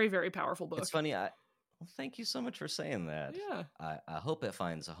very, very powerful book. It's funny. Well, thank you so much for saying that. Yeah. I hope it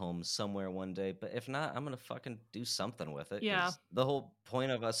finds a home somewhere one day, but if not, I'm gonna fucking do something with it. Yeah. 'Cause the whole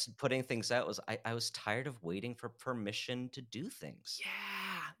point of us putting things out was I was tired of waiting for permission to do things.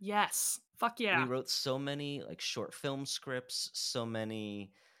 Yeah. Yes. Fuck yeah. We wrote so many like short film scripts, so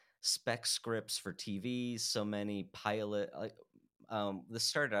many spec scripts for TV, so many pilot like. This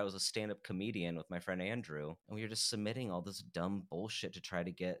started, I was a stand-up comedian with my friend Andrew, and we were just submitting all this dumb bullshit to try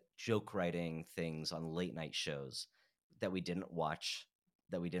to get joke writing things on late night shows that we didn't watch,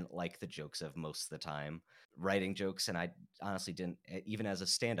 that we didn't like the jokes of most of the time. Writing jokes, and I honestly didn't, even as a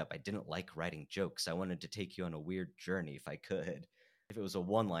stand-up, I didn't like writing jokes. I wanted to take you on a weird journey if I could. If it was a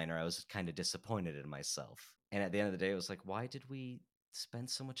one-liner, I was kind of disappointed in myself. And at the end of the day, it was like, why did we spend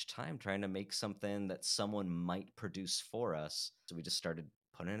so much time trying to make something that someone might produce for us? So we just started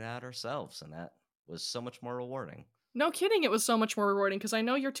putting it out ourselves, and that was so much more rewarding. No kidding, it was so much more rewarding, because I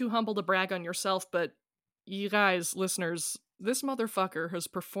know you're too humble to brag on yourself, but you guys, listeners, this motherfucker has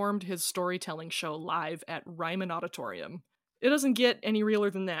performed his storytelling show live at Ryman Auditorium. It doesn't get any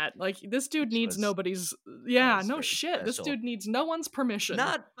realer than that. Like, this dude needs nobody's... Yeah, no shit. Special. This dude needs no one's permission.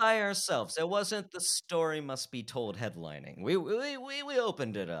 Not by ourselves. It wasn't the story must be told headlining. We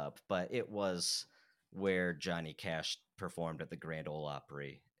opened it up, but it was where Johnny Cash performed at the Grand Ole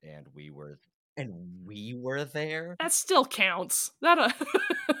Opry, and we were there. That still counts. That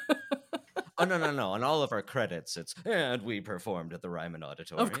Oh, no. On all of our credits, it's, and we performed at the Ryman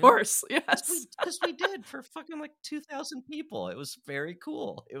Auditorium. Of course, yes. Because we did for fucking like 2,000 people. It was very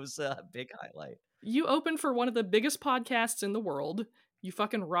cool. It was a big highlight. You opened for one of the biggest podcasts in the world. You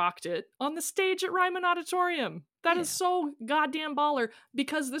fucking rocked it on the stage at Ryman Auditorium. That is so goddamn baller,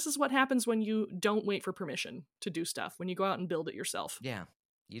 because this is what happens when you don't wait for permission to do stuff, when you go out and build it yourself. Yeah.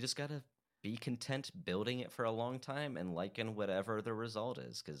 You just gotta be content building it for a long time and liking whatever the result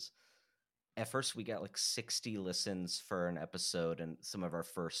is, because at first we got like 60 listens for an episode, and some of our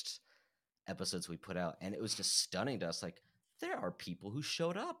first episodes we put out, and it was just stunning to us. Like, there are people who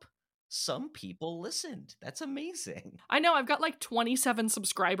showed up. Some people listened. That's amazing. I know, I've got like 27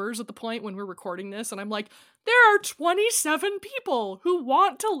 subscribers at the point when we're recording this, and I'm like, there are 27 people who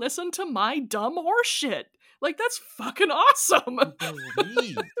want to listen to my dumb horse shit. Like, that's fucking awesome.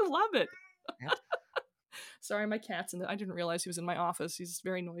 I love it. Sorry, my cat's in there. I didn't realize he was in my office. He's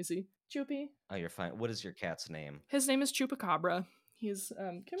very noisy. Choopy. Oh, you're fine. What is your cat's name? His name is Chupacabra. He's,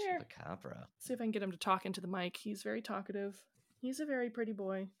 come here. Chupacabra. See if I can get him to talk into the mic. He's very talkative. He's a very pretty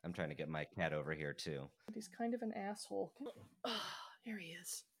boy. I'm trying to get my cat over here, too. But he's kind of an asshole. Oh, here he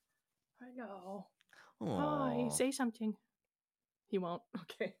is. I know. Aww. Hi, say something. He won't.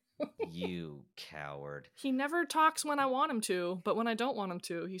 Okay. You coward. He never talks when I want him to, but when I don't want him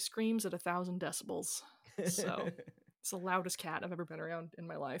to, he screams at 1,000 decibels. So it's the loudest cat I've ever been around in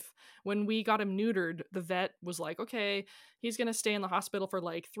my life. When we got him neutered, the vet was like, okay, he's going to stay in the hospital for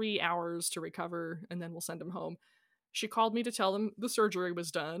like 3 hours to recover, and then we'll send him home. She called me to tell them the surgery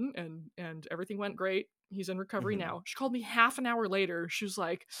was done and everything went great. He's in recovery now. She called me half an hour later. She was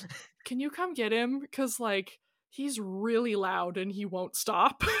like, can you come get him? Because, like, he's really loud and he won't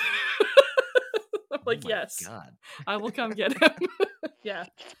stop. I'm like, yes, God. I will come get him. Yeah.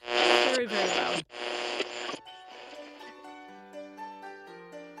 Very, very loud.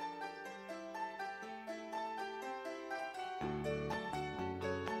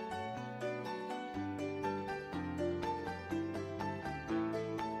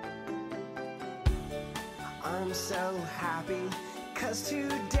 I'm so happy, 'cause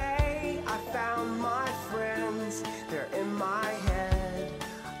today I found my friends. They're in my head.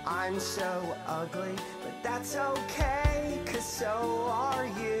 I'm so ugly, but that's okay, 'cause so are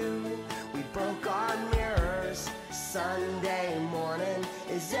you. We broke our mirrors. Sunday morning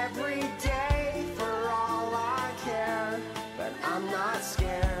is every day for all I care. But I'm not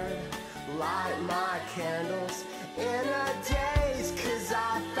scared. Light my candles in a daze, 'cause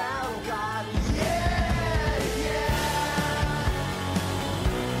I found God. Yeah, yeah.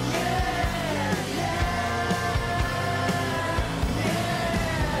 Yeah,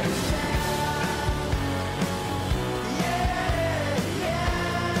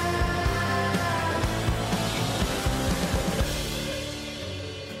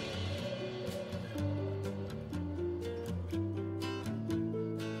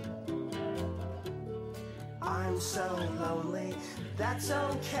 I'm so lonely, that's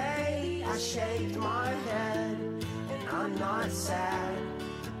okay. I shaved my head, and I'm not sad.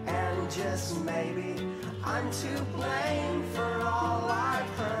 And just maybe I'm to blame for all I've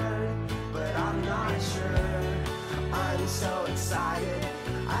heard, but I'm not sure. I'm so excited,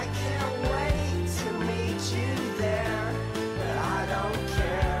 I can't wait to meet you there. But I don't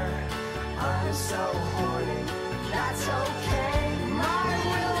care, I'm so horny, that's okay. My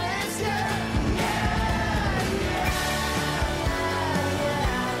will is here.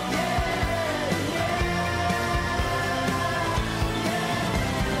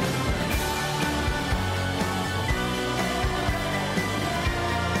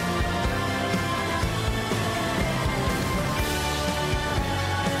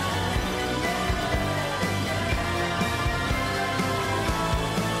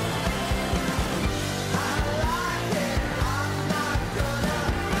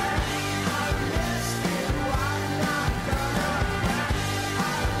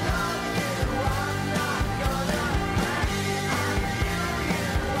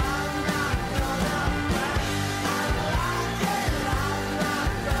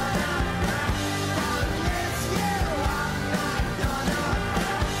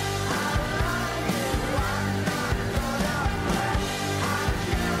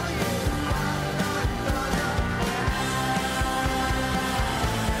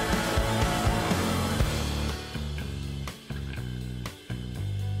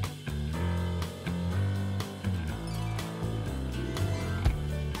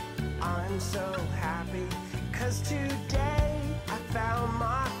 I'm so happy, 'cause today I found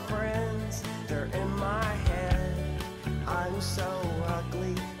my friends. They're in my head. I'm so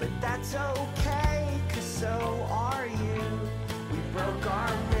ugly, but that's okay, 'cause so are you. We broke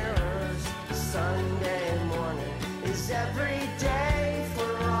our mirrors. Sunday morning is every day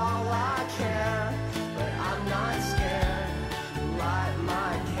for all I care. But I'm not scared. Light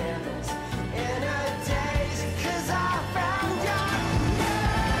my candles in a daze, 'cause I found God.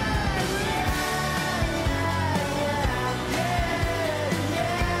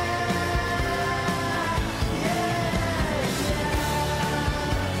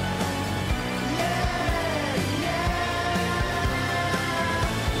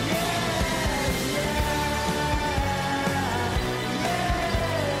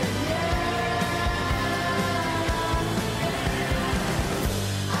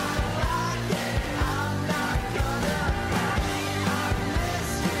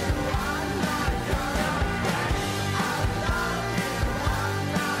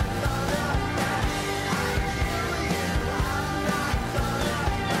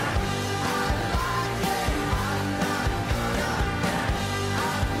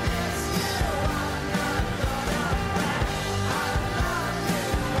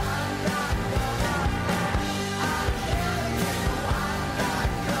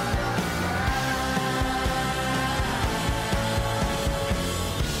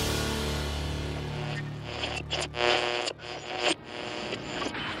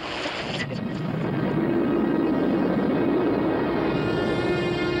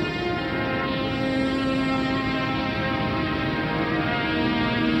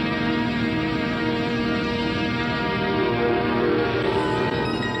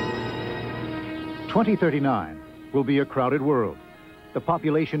 " 2039 will be a crowded world, the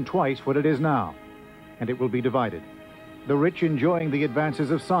population twice what it is now, and it will be divided. The rich enjoying the advances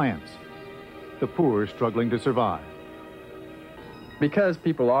of science, the poor struggling to survive. Because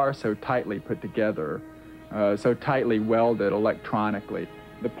people are so tightly put together, so tightly welded electronically,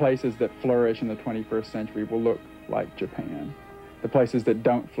 the places that flourish in the 21st century will look like Japan. The places that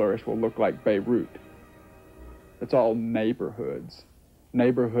don't flourish will look like Beirut. It's all neighborhoods.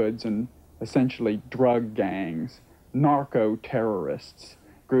 Neighborhoods and essentially drug gangs, narco-terrorists,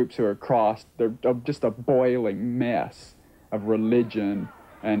 groups who are crossed. They're just a boiling mess of religion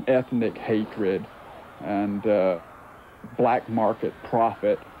and ethnic hatred and black market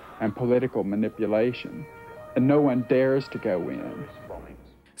profit and political manipulation. And no one dares to go in.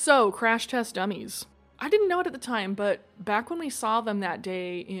 So, Crash Test Dummies. I didn't know it at the time, but back when we saw them that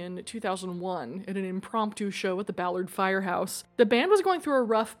day in 2001 at an impromptu show at the Ballard Firehouse, the band was going through a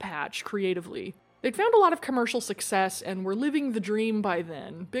rough patch creatively. They'd found a lot of commercial success and were living the dream by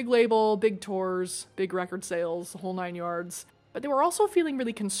then. Big label, big tours, big record sales, the whole 9 yards. But they were also feeling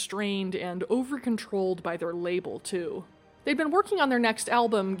really constrained and over-controlled by their label, too. They'd been working on their next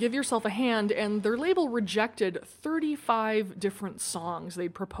album, Give Yourself a Hand, and their label rejected 35 different songs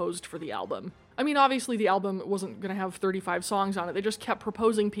they'd proposed for the album. I mean, obviously the album wasn't going to have 35 songs on it, they just kept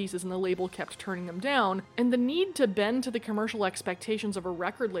proposing pieces and the label kept turning them down, and the need to bend to the commercial expectations of a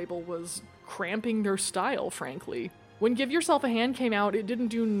record label was cramping their style, frankly. When Give Yourself a Hand came out, it didn't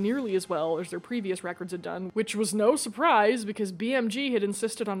do nearly as well as their previous records had done, which was no surprise because BMG had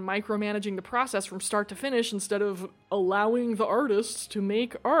insisted on micromanaging the process from start to finish instead of allowing the artists to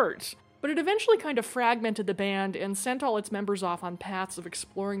make art. But it eventually kind of fragmented the band and sent all its members off on paths of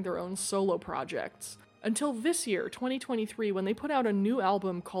exploring their own solo projects. Until this year, 2023, when they put out a new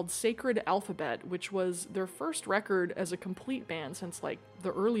album called Sacred Alphabet, which was their first record as a complete band since, like,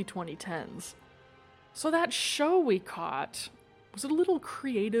 the early 2010s. So that show we caught, was it a little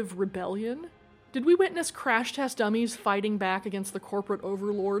creative rebellion? Did we witness Crash Test Dummies fighting back against the corporate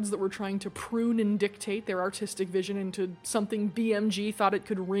overlords that were trying to prune and dictate their artistic vision into something BMG thought it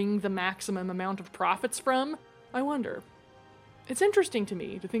could wring the maximum amount of profits from? I wonder. It's interesting to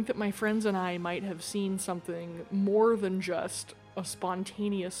me to think that my friends and I might have seen something more than just a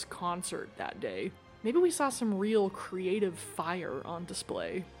spontaneous concert that day. Maybe we saw some real creative fire on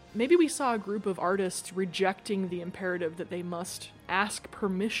display. Maybe we saw a group of artists rejecting the imperative that they must ask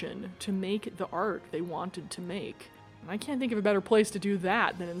permission to make the art they wanted to make. And I can't think of a better place to do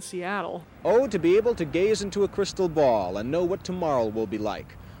that than in Seattle. Oh, to be able to gaze into a crystal ball and know what tomorrow will be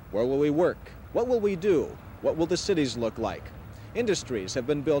like. Where will we work? What will we do? What will the cities look like? Industries have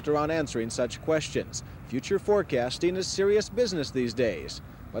been built around answering such questions. Future forecasting is serious business these days.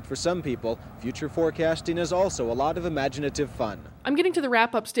 But for some people, future forecasting is also a lot of imaginative fun. I'm getting to the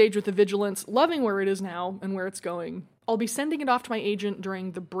wrap-up stage with The Vigilance, loving where it is now and where it's going. I'll be sending it off to my agent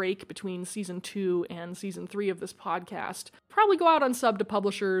during the break between Season 2 and Season 3 of this podcast. Probably go out on sub to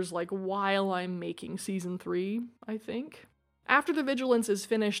publishers, like, while I'm making Season 3, I think. After The Vigilance is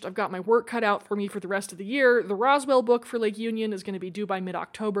finished, I've got my work cut out for me for the rest of the year. The Roswell book for Lake Union is going to be due by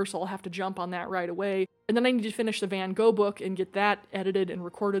mid-October, so I'll have to jump on that right away. And then I need to finish the Van Gogh book and get that edited and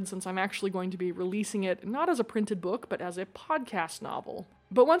recorded since I'm actually going to be releasing it not as a printed book, but as a podcast novel.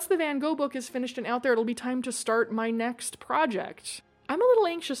 But once the Van Gogh book is finished and out there, it'll be time to start my next project. I'm a little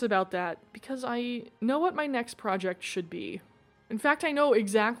anxious about that because I know what my next project should be. In fact, I know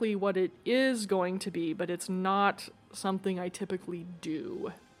exactly what it is going to be, but it's not something I typically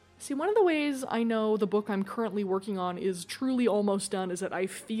do. See, one of the ways I know the book I'm currently working on is truly almost done is that I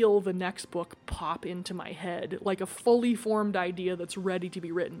feel the next book pop into my head, like a fully formed idea that's ready to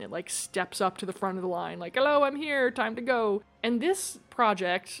be written. It, like, steps up to the front of the line, like, hello, I'm here, time to go. And this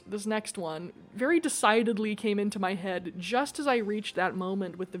project, this next one, very decidedly came into my head just as I reached that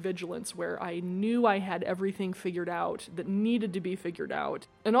moment with The Vigilance where I knew I had everything figured out that needed to be figured out,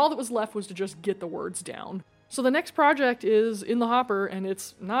 and all that was left was to just get the words down. So the next project is in the hopper, and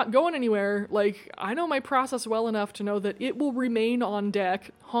it's not going anywhere. Like, I know my process well enough to know that it will remain on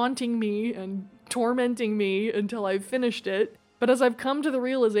deck, haunting me and tormenting me until I've finished it. But as I've come to the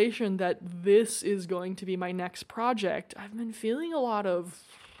realization that this is going to be my next project, I've been feeling a lot of,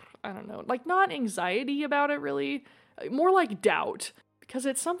 I don't know, like, not anxiety about it really, more like doubt, because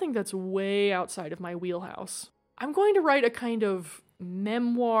it's something that's way outside of my wheelhouse. I'm going to write a kind of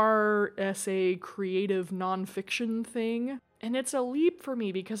memoir, essay, creative nonfiction thing. And it's a leap for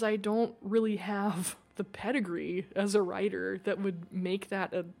me because I don't really have the pedigree as a writer that would make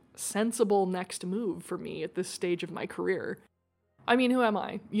that a sensible next move for me at this stage of my career. I mean, who am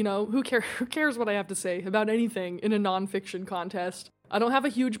I? You know, who cares what I have to say about anything in a nonfiction contest? I don't have a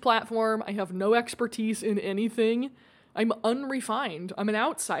huge platform. I have no expertise in anything. I'm unrefined. I'm an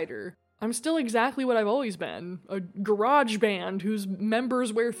outsider. I'm still exactly what I've always been, a garage band whose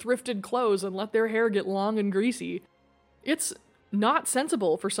members wear thrifted clothes and let their hair get long and greasy. It's not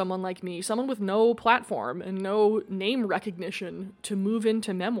sensible for someone like me, someone with no platform and no name recognition, to move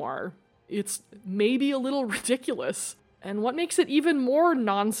into memoir. It's maybe a little ridiculous. And what makes it even more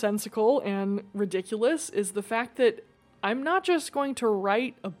nonsensical and ridiculous is the fact that I'm not just going to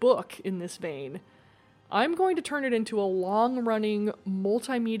write a book in this vein. I'm going to turn it into a long-running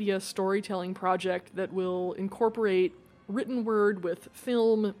multimedia storytelling project that will incorporate written word with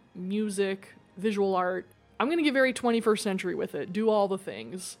film, music, visual art. I'm going to get very 21st century with it, do all the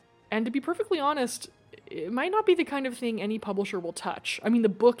things. And to be perfectly honest, it might not be the kind of thing any publisher will touch. I mean, the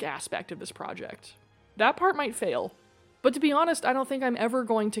book aspect of this project. That part might fail. But to be honest, I don't think I'm ever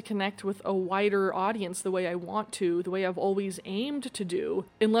going to connect with a wider audience the way I want to, the way I've always aimed to do,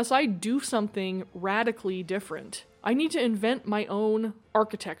 unless I do something radically different. I need to invent my own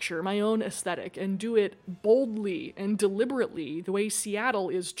architecture, my own aesthetic, and do it boldly and deliberately, the way Seattle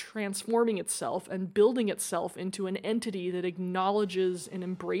is transforming itself and building itself into an entity that acknowledges and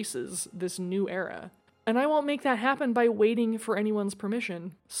embraces this new era. And I won't make that happen by waiting for anyone's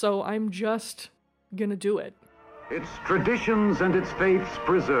permission, so I'm just gonna do it. Its traditions and its faiths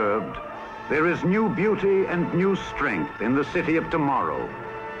preserved, there is new beauty and new strength in the city of tomorrow.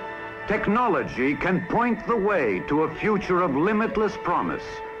 Technology can point the way to a future of limitless promise,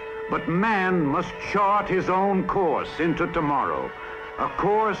 but man must chart his own course into tomorrow, a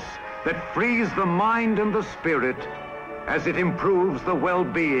course that frees the mind and the spirit as it improves the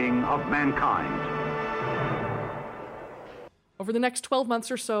well-being of mankind. Over the next 12 months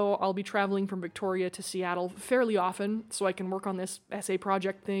or so, I'll be traveling from Victoria to Seattle fairly often, so I can work on this essay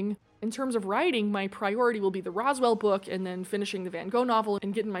project thing. In terms of writing, my priority will be the Roswell book and then finishing the Van Gogh novel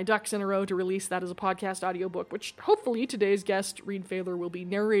and getting my ducks in a row to release that as a podcast audiobook, which hopefully today's guest, Reid Faylor, will be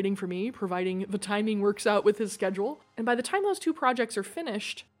narrating for me, providing the timing works out with his schedule. And by the time those two projects are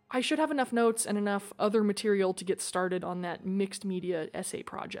finished, I should have enough notes and enough other material to get started on that mixed media essay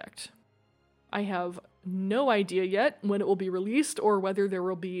project. I have no idea yet when it will be released or whether there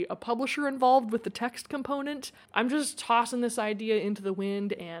will be a publisher involved with the text component. I'm just tossing this idea into the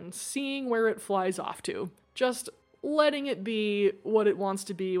wind and seeing where it flies off to. Just letting it be what it wants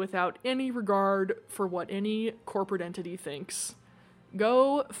to be without any regard for what any corporate entity thinks.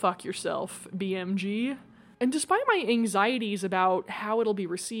 Go fuck yourself, BMG. And despite my anxieties about how it'll be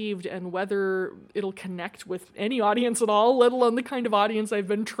received and whether it'll connect with any audience at all, let alone the kind of audience I've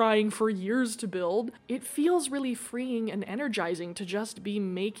been trying for years to build, it feels really freeing and energizing to just be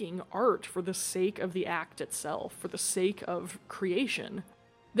making art for the sake of the act itself, for the sake of creation.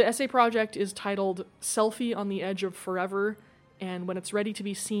 The essay project is titled Selfie on the Edge of Forever, and when it's ready to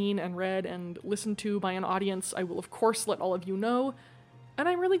be seen and read and listened to by an audience, I will of course let all of you know. And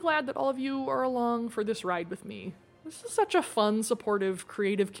I'm really glad that all of you are along for this ride with me. This is such a fun, supportive,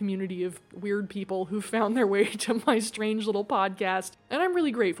 creative community of weird people who found their way to my strange little podcast. And I'm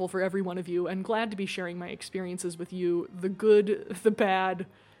really grateful for every one of you and glad to be sharing my experiences with you, the good, the bad,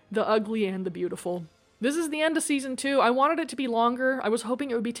 the ugly, and the beautiful. This is the end of season 2. I wanted it to be longer. I was hoping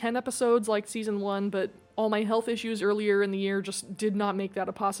it would be 10 episodes like season 1, but all my health issues earlier in the year just did not make that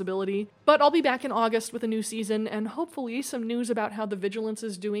a possibility. But I'll be back in August with a new season, and hopefully some news about how the Vigilance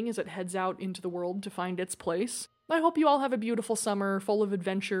is doing as it heads out into the world to find its place. I hope you all have a beautiful summer full of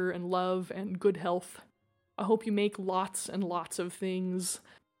adventure and love and good health. I hope you make lots and lots of things.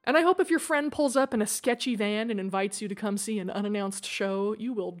 And I hope if your friend pulls up in a sketchy van and invites you to come see an unannounced show,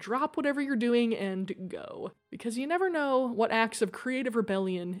 you will drop whatever you're doing and go. Because you never know what acts of creative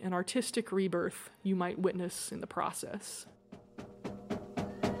rebellion and artistic rebirth you might witness in the process.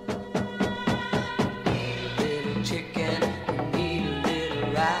 Little chicken, we need a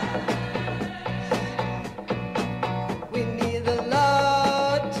little rice. We need a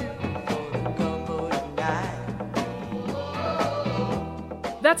lot too for the gumbo tonight.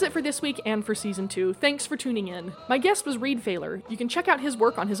 That's it for this week and for season 2. Thanks for tuning in. My guest was Reid Faylor. You can check out his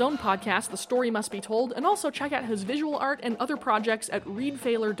work on his own podcast, The Story Must Be Told, and also check out his visual art and other projects at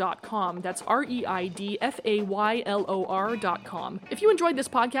reidfaylor.com. That's ReidFaylor.com. If you enjoyed this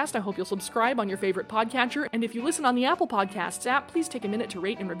podcast, I hope you'll subscribe on your favorite podcatcher, and if you listen on the Apple Podcasts app, please take a minute to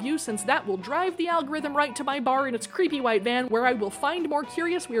rate and review, since that will drive the algorithm right to my bar in its creepy white van, where I will find more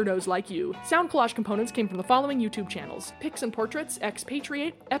curious weirdos like you. Sound collage components came from the following YouTube channels: Pics and Portraits,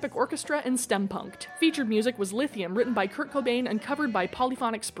 Expatriate, Epic Orchestra, and Stempunked. Featured music was Lithium, written by Kurt Cobain and covered by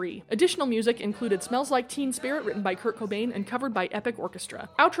Polyphonic Spree. Additional music included Smells Like Teen Spirit, written by Kurt Cobain and covered by Epic Orchestra.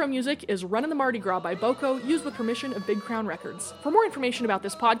 Outro music is Runnin' the Mardi Gras by Boko, used with permission of Big Crown Records. For more information about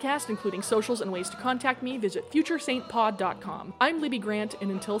this podcast, including socials and ways to contact me, visit futuresaintpod.com. I'm Libbie Grant,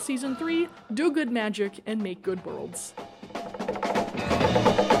 and until season 3, do good magic and make good worlds.